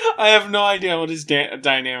 I have no idea what his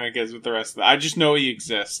dynamic is with the rest of that. I just know he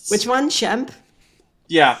exists. Which one, Shemp?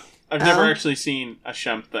 Yeah, I've never actually seen a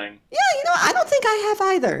Shemp thing. Yeah, I don't think I have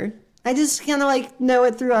either. I just kind of like know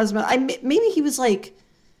it through osmosis. Maybe he was like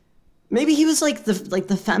the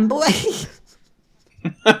femboy.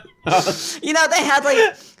 They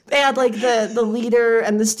had like the leader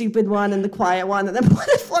and the stupid one and the quiet one, and then what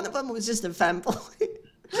if one of them was just a femboy?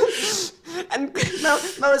 And Mo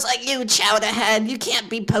was like, "You chowderhead, you can't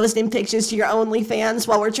be posting pictures to your OnlyFans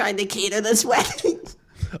while we're trying to cater this wedding."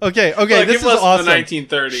 Okay, Look, this is awesome. The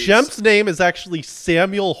 1930s. Shemp's name is actually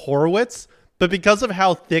Samuel Horowitz, but because of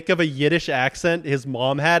how thick of a Yiddish accent his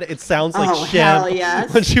mom had, it sounds like Shemp. Hell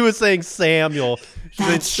yes. When she was saying Samuel. She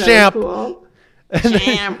That's said so Shemp. cool. And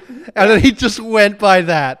then he just went by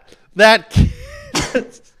that.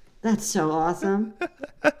 That's so awesome.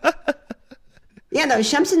 Yeah, no,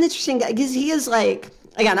 Shemp's an interesting guy because he is like,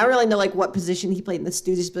 again, I don't really know like what position he played in the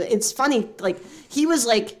Stooges, but it's funny, like he was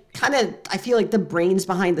like kind of, I feel like the brains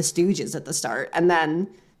behind the Stooges at the start, and then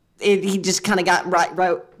he just kind of got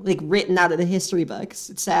written out of the history books.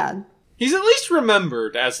 It's sad. He's at least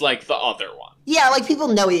remembered as like the other one. Yeah, like people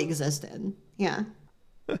know he existed. Yeah.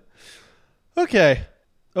 Okay.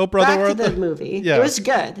 Oh, brother, back to the movie. Yeah. It was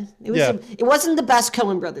good. It wasn't the best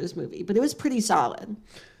Coen Brothers movie, but it was pretty solid.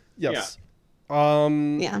 Yes.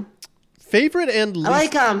 Yeah. Favorite and least. I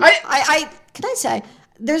like I can I say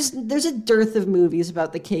there's a dearth of movies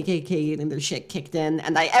about the KKK getting their shit kicked in,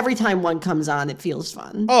 and every time one comes on, it feels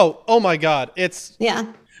fun. Oh my God! It's This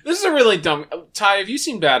is a really dumb. Ty, have you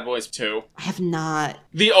seen Bad Boys 2? I have not.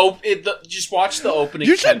 Just watch the opening.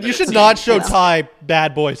 You should not show Ty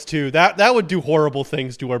Bad Boys 2. That would do horrible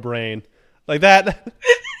things to her brain, like that.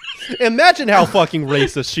 Imagine how fucking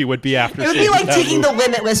racist she would be after. It would be like taking the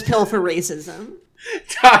limitless pill for racism.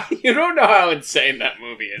 Ty, you don't know how insane that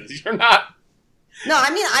movie is. You're not. No,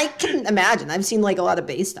 I mean I can imagine. I've seen like a lot of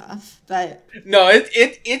Bay stuff, but no,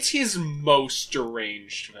 it's his most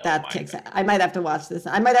deranged film. That kicks it. I might have to watch this.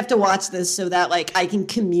 I might have to watch this so that like I can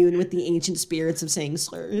commune with the ancient spirits of saying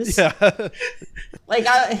slurs. Yeah. Like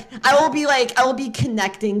I will be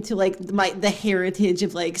connecting to like the heritage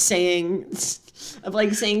of like saying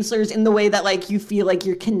slurs in the way that like you feel like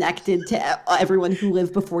you're connected to everyone who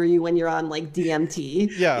lived before you when you're on like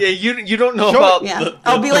DMT. Yeah. Yeah, you don't know about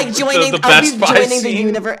I'll be like joining the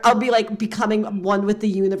universe. I'll be like becoming one with the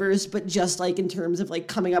universe, but just like in terms of like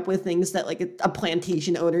coming up with things that like a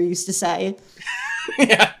plantation owner used to say.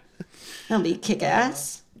 Yeah. That'll be kick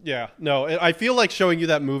ass. Yeah, no, I feel like showing you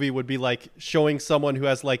that movie would be like showing someone who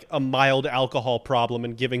has like a mild alcohol problem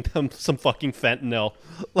and giving them some fucking fentanyl.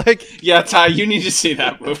 Like, yeah, Ty, you need to see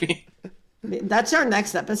that movie. That's our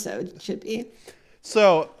next episode, should be.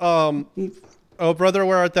 So, oh, brother,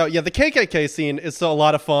 where art thou? Yeah, the KKK scene is a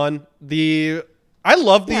lot of fun. I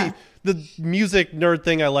love the music nerd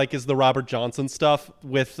thing I like is the Robert Johnson stuff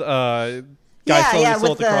with Guy Selling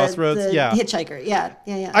Soul at the Crossroads. The hitchhiker. Yeah.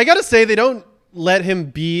 I gotta say, they don't let him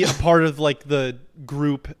be a part of like the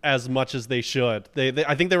group as much as they should. They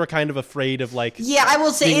I think they were kind of afraid of like Yeah, I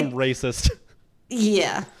will say being racist.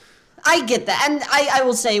 Yeah, I get that. And I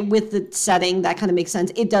will say with the setting, that kind of makes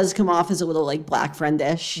sense. It does come off as a little like black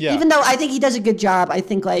friendish. Yeah. Even though I think he does a good job. I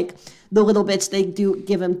think like the little bits they do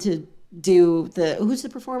give him to do who's the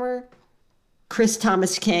performer? Chris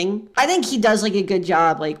Thomas King. I think he does like a good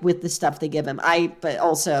job like with the stuff they give him. But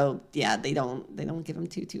also, yeah, they don't give him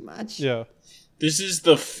too much. Yeah. This is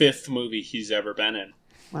the 5th movie he's ever been in.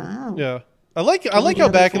 Wow. Yeah. I like how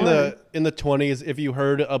back in the 20s, if you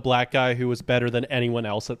heard a black guy who was better than anyone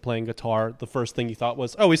else at playing guitar, the first thing you thought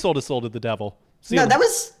was, "Oh, he sold his soul to the devil." No, that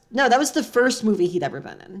was the first movie he'd ever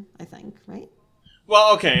been in, I think, right?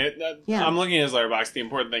 Well, okay. Yeah. I'm looking at his letterbox. The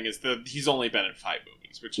important thing is that he's only been in 5 movies.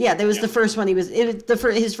 Which Yeah, that was the first one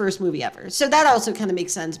his first movie ever. So that also kind of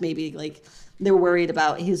makes sense. Maybe like they're worried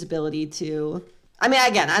about his ability to. I mean,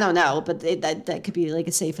 again, I don't know, but that could be like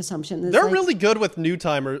a safe assumption. They're like, really good with new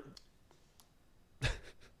timers.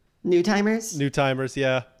 New timers.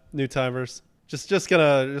 Yeah, new timers. Just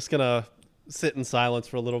gonna sit in silence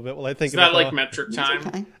for a little bit while I think Is about that like metric time?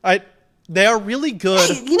 Okay. They are really good.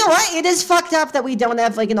 Hey, you know what? It is fucked up that we don't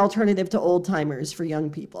have like an alternative to old timers for young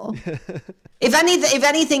people. If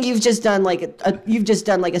anything, you've just done like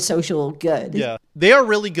a social good. Yeah, they are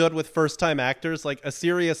really good with first-time actors. Like A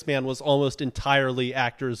Serious Man was almost entirely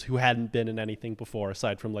actors who hadn't been in anything before,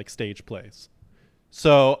 aside from like stage plays.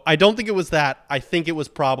 So I don't think it was that. I think it was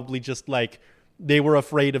probably just like they were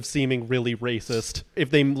afraid of seeming really racist if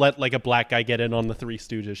they let like a black guy get in on the Three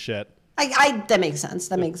Stooges shit. That makes sense.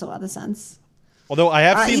 That makes a lot of sense. Although I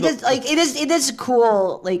have seen it is a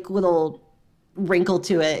cool like little wrinkle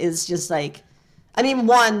to it. Is just like, I mean,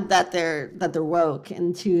 one that they're woke,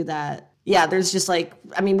 and two that there's just like,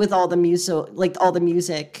 I mean, with all the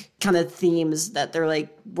music kind of themes that they're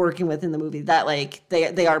like working with in the movie, that like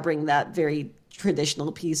they are bringing that very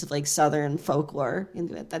traditional piece of like Southern folklore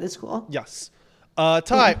into it. That is cool. Yes.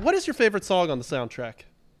 Ty, what is your favorite song on the soundtrack?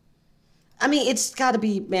 I mean, it's got to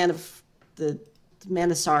be Man of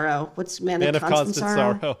Sorrow. What's Man of Constant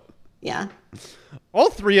Sorrow? Yeah. All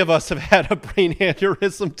three of us have had a brain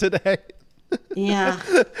aneurysm today. Yeah.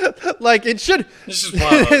 Like it should. This is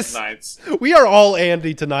one of those nights. We are all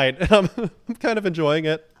Andy tonight, and I'm kind of enjoying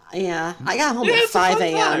it. Yeah. I got home at 5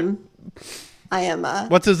 a.m. I am.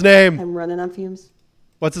 What's his name? I'm running on fumes.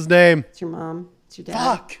 What's his name? It's your mom. It's your dad.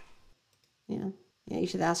 Fuck. Yeah. Yeah, you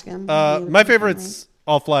should ask him. My favorite's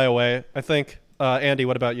I'll Fly Away, I think. Andy,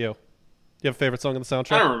 what about you? You have a favorite song on the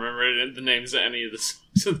soundtrack? I don't remember the names of any of the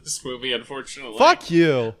songs in this movie, unfortunately. Fuck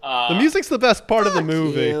you. The music's the best part of the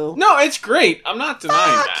movie. You. No, it's great. I'm not denying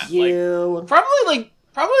Fuck that. you. Like,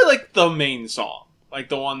 probably the main song, like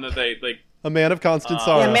the one that they like. A Man of Constant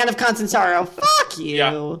Sorrow. Yeah, Man of Constant Sorrow. Fuck you.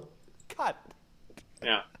 Yeah. God.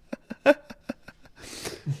 Yeah.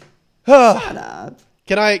 Shut up.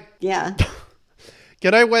 Can I Yeah.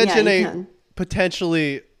 wedge in you a can.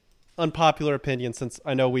 potentially unpopular opinion, since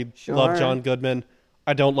I know we Sure. love John Goodman?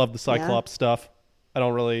 I don't love the Cyclops stuff. I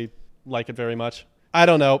don't really like it very much. I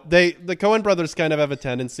don't know. The Coen brothers kind of have a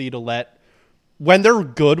tendency to when they're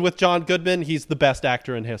good with John Goodman, he's the best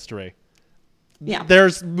actor in history. Yeah.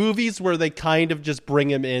 There's movies where they kind of just bring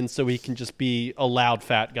him in so he can just be a loud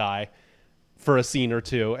fat guy for a scene or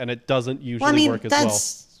two, and it doesn't usually work as well.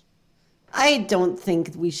 I don't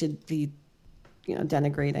think we should be,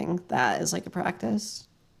 denigrating that as like a practice.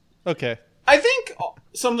 Okay. I think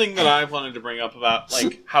something that I wanted to bring up about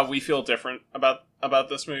like how we feel different about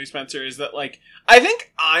this movie, Spencer, is that like I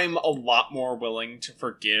think I'm a lot more willing to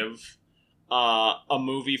forgive a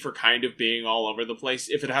movie for kind of being all over the place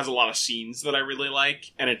if it has a lot of scenes that I really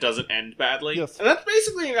like and it doesn't end badly. Yes. And that's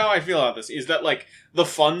basically how I feel about this, is that like the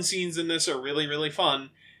fun scenes in this are really, really fun.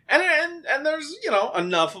 And there's,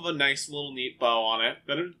 enough of a nice little neat bow on it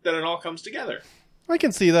that it all comes together. I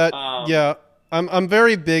can see that. Yeah. I'm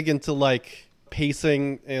very big into like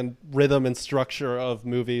pacing and rhythm and structure of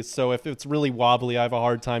movies. So if it's really wobbly, I have a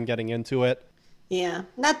hard time getting into it. Yeah.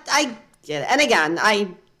 I get it. And again,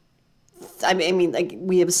 I mean, like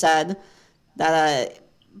we have said that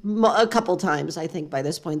a couple times, I think by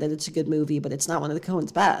this point, that it's a good movie, but it's not one of the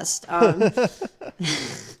Coen's best.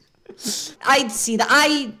 I'd see that.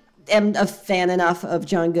 I am a fan enough of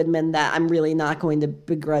John Goodman that I'm really not going to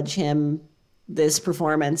begrudge him this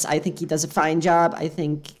performance. I think he does a fine job. I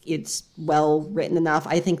think it's well written enough.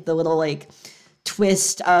 I think the little like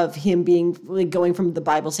twist of him being like going from the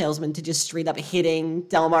Bible salesman to just straight up hitting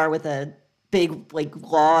Delmar with a big like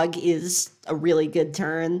log is a really good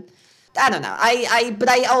turn. I don't know. But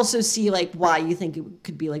I also see like why you think it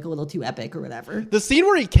could be like a little too epic or whatever. The scene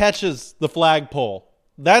where he catches the flagpole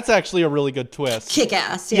That's actually a really good twist. Kick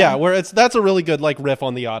ass. Yeah, where that's a really good like riff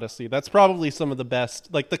on the Odyssey. That's probably some of the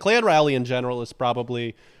best. Like the clan rally in general is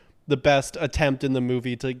probably the best attempt in the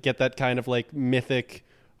movie to get that kind of like mythic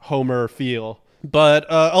Homer feel. But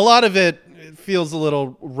a lot of it feels a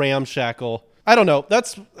little ramshackle. I don't know.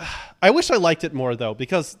 I wish I liked it more though,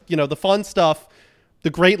 because the fun stuff, the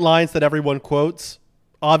great lines that everyone quotes,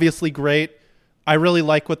 obviously great. I really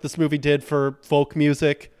like what this movie did for folk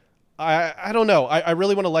music. I don't know. I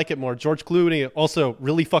really want to like it more. George Clooney, also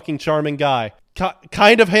really fucking charming guy.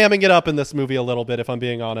 Kind of hamming it up in this movie a little bit, if I'm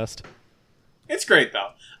being honest. It's great though.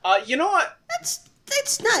 You know what?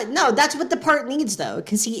 That's not. No, that's what the part needs though,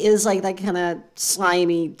 because he is like that kind of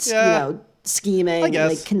slimy, scheming,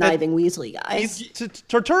 like conniving Weasley guy.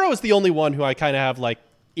 Turturro is the only one who I kind of have like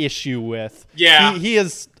issue with. Yeah, he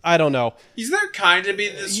is. I don't know. He's there kind of be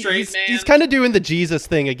the straight man. He's kind of doing the Jesus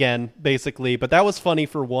thing again, basically. But that was funny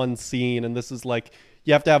for one scene, and this is like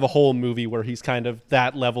you have to have a whole movie where he's kind of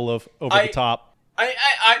that level of over the top.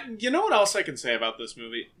 You know what else I can say about this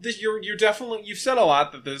movie? You're definitely, you've said a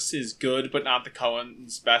lot that this is good, but not the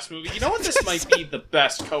Coen's best movie. You know what? This might be the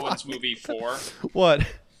best Coen's movie for. What?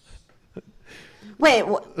 Wait,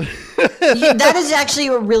 that is actually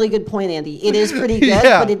a really good point, Andy. It is pretty good,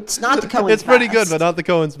 but it's not the Coen's best. It's pretty good, but not the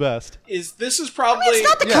Coen's best. This is probably... it's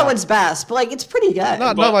not the Coen's best, but like it's pretty good.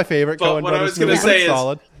 Not my favorite Coen what I was going to say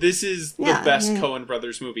solid. Is this is the best Coen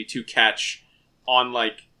Brothers movie to catch on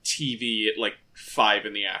like TV at like 5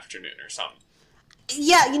 in the afternoon or something.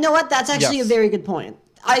 Yeah, you know what? That's actually a very good point.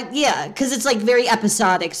 Because it's like very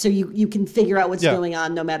episodic, so you can figure out what's going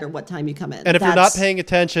on no matter what time you come in. And if you're not paying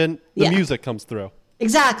attention, the music comes through.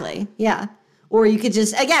 Exactly, yeah. Or you could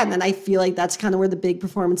just, again, and I feel like that's kind of where the big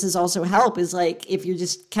performances also help, is like if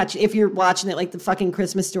you're watching it like the fucking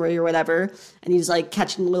Christmas Story or whatever, and you're just like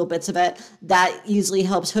catching little bits of it, that usually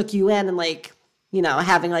helps hook you in, and like,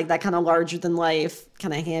 having like that kind of larger than life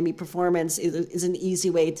kind of hammy performance is an easy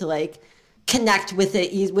way to like connect with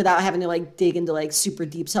it without having to like dig into like super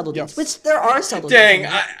deep subtleties, which there are subtleties. Dang,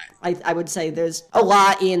 I would say there's a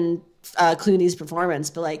lot in Clooney's performance,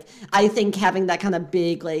 but like I think having that kind of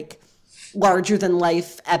big like larger than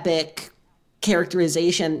life epic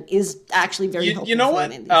characterization is actually very helpful. You know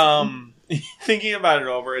what? Thinking about it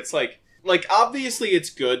over, it's like obviously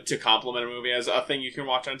it's good to compliment a movie as a thing you can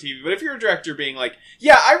watch on TV, but if you're a director being like,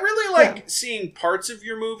 I really like seeing parts of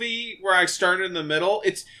your movie where I start in the middle,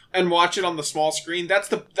 and watch it on the small screen.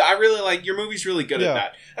 I really like, your movie's really good at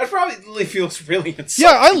that. That probably feels really insulting.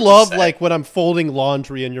 Yeah, I love like when I'm folding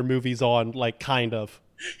laundry and your movie's on, like kind of.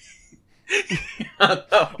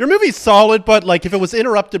 Your movie's solid, but like if it was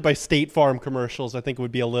interrupted by State Farm commercials, I think it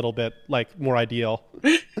would be a little bit like more ideal.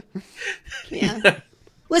 Yeah.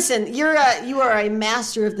 Listen, you are a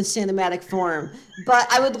master of the cinematic form, but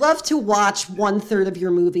I would love to watch 1/3 of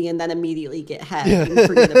your movie and then immediately get head and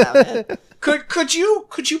forget about it. Could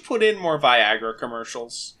you put in more Viagra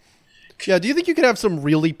commercials? Yeah, do you think you could have some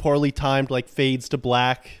really poorly timed like fades to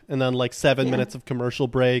black and then like 7 minutes of commercial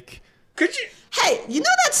break? Could you? Hey, you know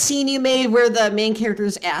that scene you made where the main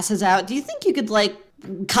character's ass is out? Do you think you could like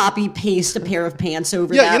copy paste a pair of pants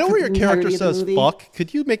over that? Yeah, you know where your character says fuck?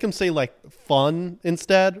 Could you make him say like fun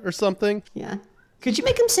instead or something? Yeah. Could you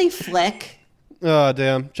make him say flick? Oh,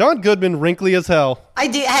 damn. John Goodman, wrinkly as hell. I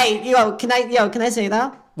do. Hey, can I say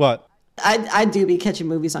that? What? I do be catching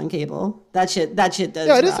movies on cable. That shit does.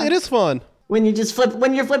 Yeah, it is fun. When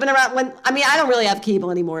you're flipping around. I don't really have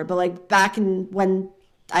cable anymore, but like back when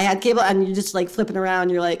I had cable and you're just like flipping around,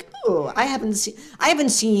 you're like, oh, I haven't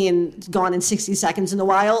seen Gone in 60 Seconds in a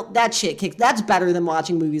while. That shit kicks. That's better than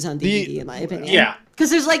watching movies on DVD, in my opinion. Yeah. Because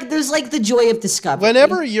there's the joy of discovery.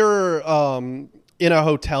 Whenever you're in a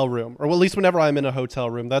hotel room, or at least whenever I'm in a hotel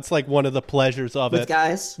room, that's like one of the pleasures of it.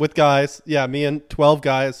 With guys. Yeah, me and 12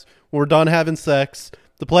 guys. When we're done having sex,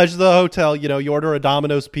 the pleasures of the hotel, you order a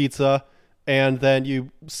Domino's pizza, and then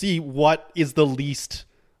you see what is the least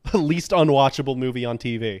unwatchable movie on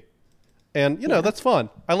TV. And, that's fun.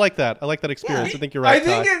 I like that. I like that experience. Yeah. I think you're right,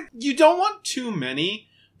 I think you don't want too many,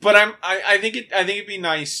 but I think it'd be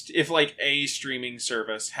nice if like a streaming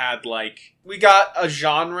service had like, we got a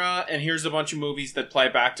genre and here's a bunch of movies that play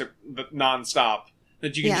back to nonstop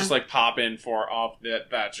that you can just like pop in for off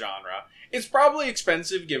that genre. It's probably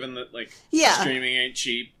expensive given that like streaming ain't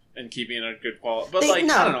cheap and keeping it at good quality. But I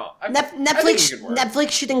don't know.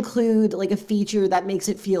 Netflix should include like a feature that makes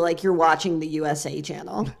it feel like you're watching the USA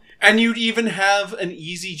channel. And you'd even have an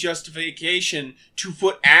easy justification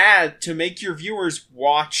to make your viewers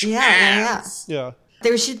watch ads. Yeah.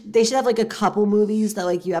 They should have like a couple movies that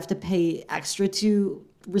like you have to pay extra to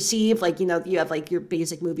receive. Like, you have like your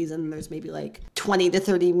basic movies, and there's maybe like 20 to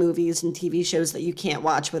 30 movies and TV shows that you can't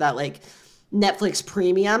watch without like Netflix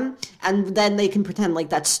Premium, and then they can pretend like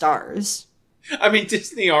that's Stars. I mean,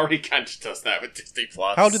 Disney already kind of does that with Disney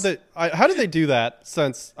Plus. How did they do that?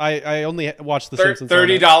 Since I only watched The Simpsons.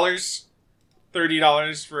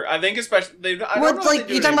 $30 for, I think, especially. I don't Well, know like if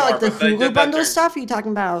they do you're it talking about like anymore, the but they did Hulu that bundle during- stuff. Or are you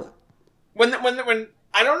talking about? When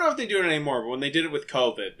I don't know if they do it anymore, but when they did it with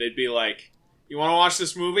COVID, they'd be like, "You want to watch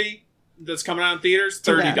this movie that's coming out in theaters?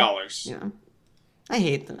 $30." Yeah, I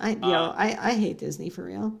hate them. I hate Disney for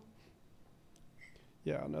real.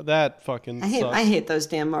 Yeah, no, that fucking sucks. I hate those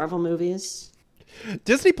damn Marvel movies.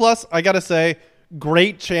 Disney Plus, I gotta say,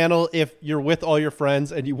 great channel if you're with all your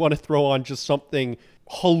friends and you want to throw on just something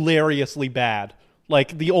hilariously bad,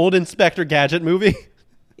 like the old Inspector Gadget movie.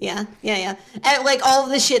 Yeah. And like all of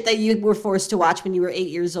the shit that you were forced to watch when you were 8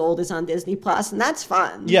 years old is on Disney Plus, and that's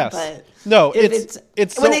fun. Yes. But No, if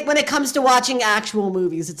it's when so- when it comes to watching actual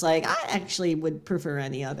movies, it's like I actually would prefer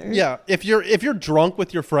any other. Yeah, if you're drunk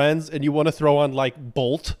with your friends and you want to throw on like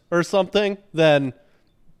Bolt or something, then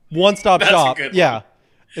One Stop That's a Shop. good Yeah. one.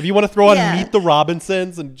 If you want to throw on Yeah. Meet the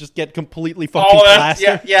Robinsons and just get completely fucking Oh, that's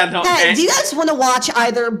blasted. no. Hey, and- do you guys want to watch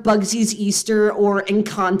either Bugsy's Easter or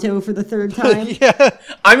Encanto for the third time?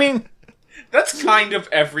 I mean, that's kind of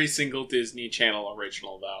every single Disney Channel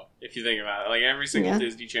original, though. If you think about it, like every single Yeah.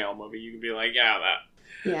 Disney Channel movie, you can be like, yeah,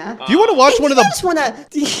 that. Yeah. Do you want to watch one of the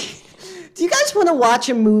Do you guys want to watch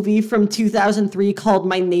a movie from 2003 called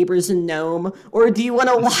My Neighbor's a Gnome, or do you want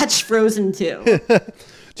to watch Frozen 2?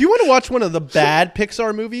 Do you want to watch one of the bad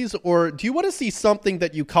Pixar movies, or do you want to see something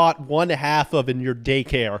that you caught one half of in your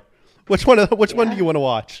daycare? Which one do you want to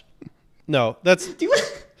watch? No, that's Do you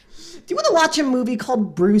want to watch a movie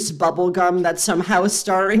called Bruce Bubblegum that's somehow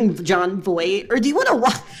starring John Voight, or do you want to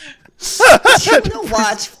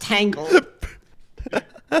watch Tangled?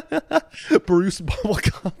 Bruce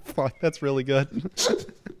Bubblegum. Fuck, that's really good.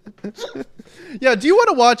 Yeah, do you want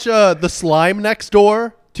to watch The Slime Next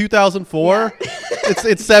Door 2004? Yeah.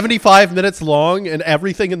 It's 75 minutes long and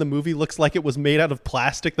everything in the movie looks like it was made out of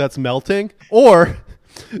plastic that's melting? Or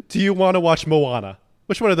do you want to watch Moana?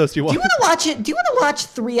 Which one of those do you want? Do you want to watch it? Do you want to watch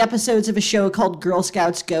 3 episodes of a show called Girl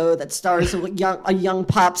Scouts Go that stars a young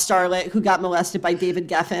pop starlet who got molested by David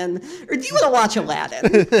Geffen? Or do you want to watch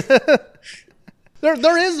Aladdin?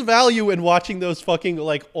 There is value in watching those fucking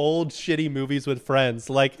like old shitty movies with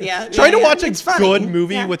friends. Like Yeah, trying to yeah, watch a it's funny. good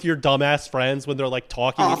movie Yeah. with your dumbass friends when they're like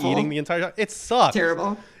talking Awful. and eating the entire time. It sucks.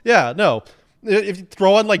 Terrible. Yeah, no. If you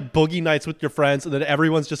throw on like Boogie Nights with your friends and then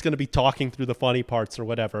everyone's just going to be talking through the funny parts or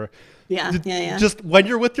whatever. Yeah. Just when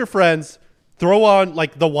you're with your friends, throw on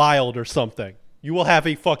like The Wild or something. You will have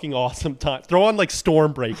a fucking awesome time. Throw on like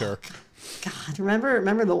Stormbreaker. God,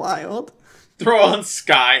 remember The Wild? Throw on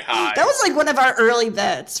Sky High. That was like one of our early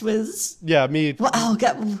bets. Was Yeah, me. well, oh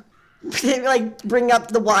god. Like bring up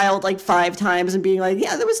The Wild like 5 times and being like,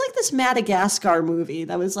 yeah, there was like this Madagascar movie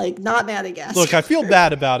that was like not Madagascar. Look, I feel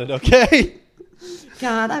bad about it, okay?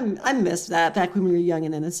 God, I missed that back when we were young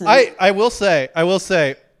and innocent. I will say,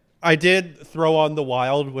 I did throw on The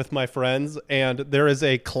Wild with my friends, and there is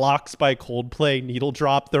a Clocks by Coldplay needle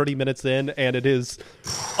drop 30 minutes in, and it is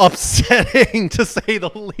upsetting to say the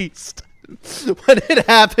least. When it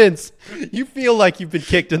happens, you feel like you've been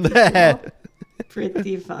kicked in the head.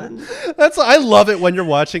 Pretty fun. I love it when you're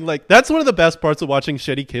watching, like, that's one of the best parts of watching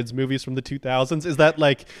shitty kids movies from the 2000s is that,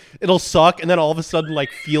 like, it'll suck, and then all of a sudden, like,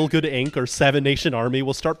 Feel Good Inc. or Seven Nation Army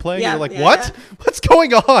will start playing, Yeah, and you're like, yeah, what? yeah. What's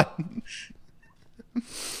going on?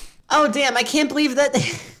 Oh damn! I can't believe that.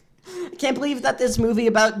 I can't believe that this movie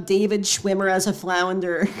about David Schwimmer as a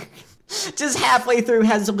flounder, just halfway through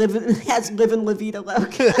has Live and La Vida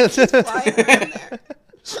Loca. Just flying around there.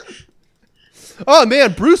 Oh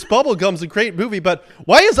man, Bruce Bubblegum's a great movie, but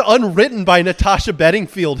why is Unwritten by Natasha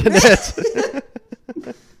Bedingfield in it?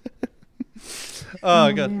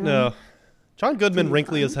 Oh god, no. John Goodman,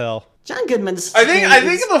 wrinkly as hell. John Goodman's. I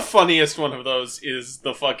think the funniest one of those is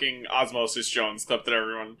the fucking Osmosis Jones clip that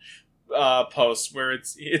everyone posts, where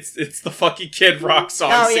it's the fucking Kid Rock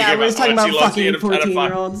song. Oh singing yeah, we're talking how about much he loves being fucking a pedophile.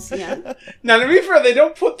 14-year-olds. Yeah. Now, to be fair, they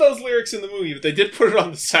don't put those lyrics in the movie, but they did put it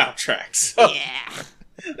on the soundtrack. So Yeah.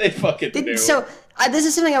 they fucking knew. So this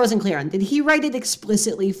is something I wasn't clear on. Did he write it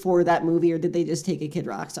explicitly for that movie, or did they just take a Kid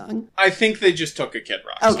Rock song? I think they just took a Kid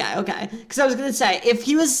Rock song. Okay. Because I was gonna say, if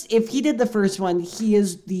he did the first one, he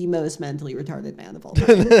is the most mentally retarded man of all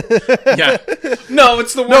time. Yeah. No,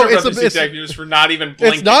 it's the Warner it's Brothers executives for not even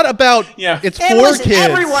blinking. It's not about. Yeah. It's And for listen,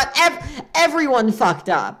 kids. everyone fucked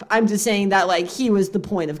up. I'm just saying that like he was the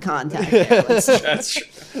point of contact. There. That's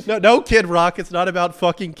true. No, Kid Rock. It's not about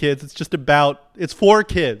fucking kids. It's just about. It's for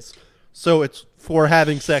kids. So it's for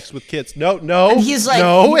having sex with kids. No. And he's like,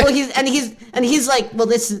 no. well, he's like, well,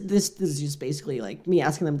 this is just basically like me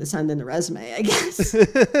asking them to send in a resume, I guess.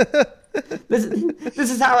 This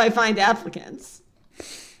is how I find applicants.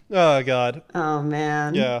 Oh God. Oh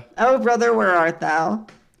man. Yeah. Oh brother, where art thou?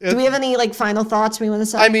 Do we have any like final thoughts we want to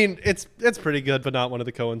say? I mean, it's pretty good, but not one of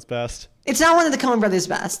the Coen's best. It's not one of the Coen brothers'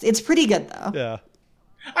 best. It's pretty good though. Yeah.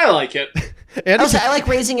 I like it. And Also, I like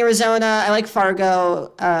Raising Arizona. I like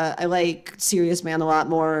Fargo. I like Serious Man a lot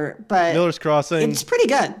more. But Miller's Crossing. it's pretty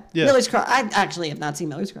good. Yeah. Miller's Crossing. I actually have not seen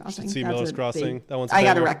Miller's Crossing. see That's Miller's a Crossing. big- That one's a I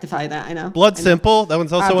got to banger. rectify that. I know. Blood I know. Simple. That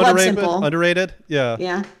one's also Blood underrated. Simple. Underrated. Yeah.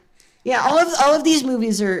 Yeah. Yeah, all of these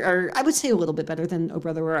movies are I would say a little bit better than Oh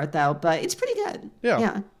Brother Where Art Thou, but it's pretty good. Yeah.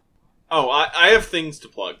 Yeah. Oh, I have things to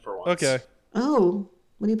plug for once. Okay. Oh,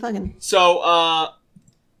 what are you plugging? So, I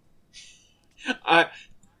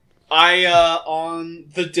on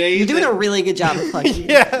the day You're doing that, a really good job of plugging.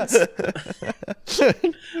 Yeah.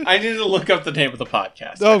 I need to look up the name of the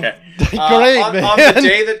podcast. Oh, Okay. great, on, man. on the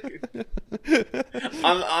day that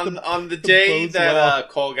on the day bodes that well.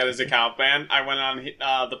 Cole got his account banned, I went on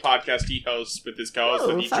the podcast he hosts with his co-host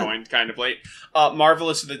Oh, that he fun. joined kind of late.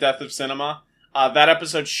 Marvelous: The Death of Cinema. That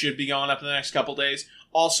episode should be going up in the next couple days.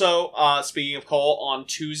 Also, speaking of Cole, on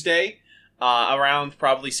Tuesday, around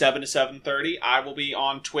probably 7 to 7:30, I will be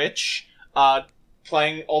on Twitch,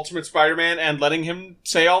 playing Ultimate Spider-Man and letting him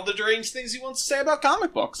say all the deranged things he wants to say about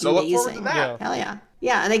comic books. So look forward to Amazing. that. Hell yeah.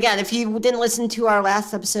 Yeah, and again, if you didn't listen to our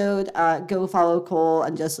last episode, go follow Cole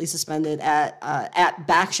Unjustly Suspended at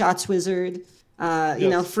Backshots Wizard. You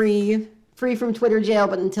know, free from Twitter jail,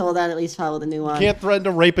 but until then, at least follow the new one. Can't threaten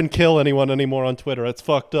to rape and kill anyone anymore on Twitter. It's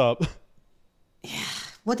fucked up.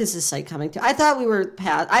 What is this site coming to? I thought we were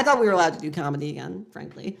allowed to do comedy again,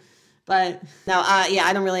 frankly. But no, yeah,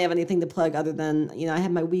 I don't really have anything to plug other than, you know, I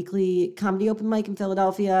have my weekly comedy open mic in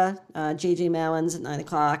Philadelphia, JJ Mallon's at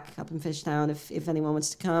 9:00 up in Fishtown if anyone wants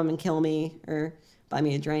to come and kill me or buy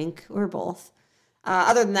me a drink or both.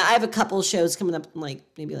 Other than that, I have a couple shows coming up in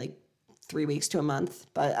maybe 3 weeks to a month.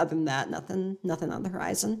 But other than that, nothing on the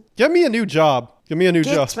horizon. Get me a new job.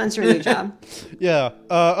 Get Spencer a new job. Yeah.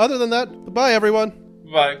 Other than that, bye everyone.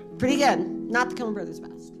 Bye. Pretty good. Not the Coen Brothers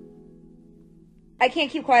best. I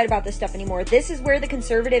can't keep quiet about this stuff anymore. This is where the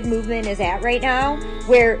conservative movement is at right now,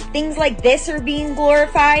 where things like this are being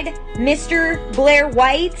glorified. Mr. Blair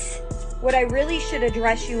White, what I really should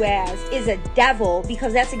address you as is a devil,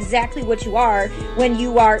 because that's exactly what you are when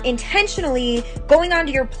you are intentionally going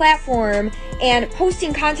onto your platform and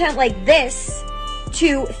posting content like this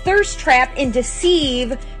to thirst trap and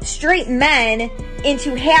deceive straight men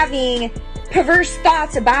into having perverse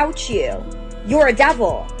thoughts about you. You're a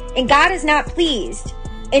devil. And God is not pleased.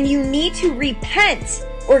 And you need to repent,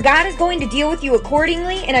 or God is going to deal with you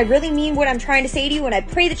accordingly. And I really mean what I'm trying to say to you, and I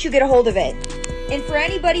pray that you get a hold of it. And for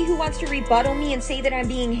anybody who wants to rebuttal me and say that I'm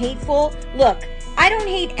being hateful, look, I don't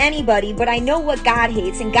hate anybody, but I know what God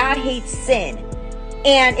hates, and God hates sin.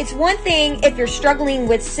 And it's one thing if you're struggling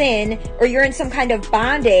with sin or you're in some kind of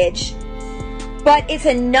bondage, but it's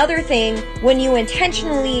another thing when you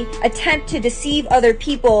intentionally attempt to deceive other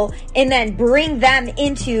people and then bring them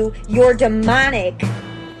into your demonic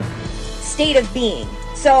state of being.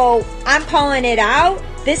 So I'm calling it out.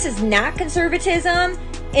 This is not conservatism.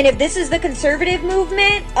 And if this is the conservative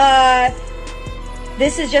movement,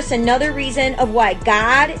 this is just another reason of why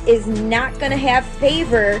God is not going to have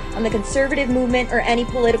favor on the conservative movement or any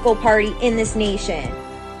political party in this nation.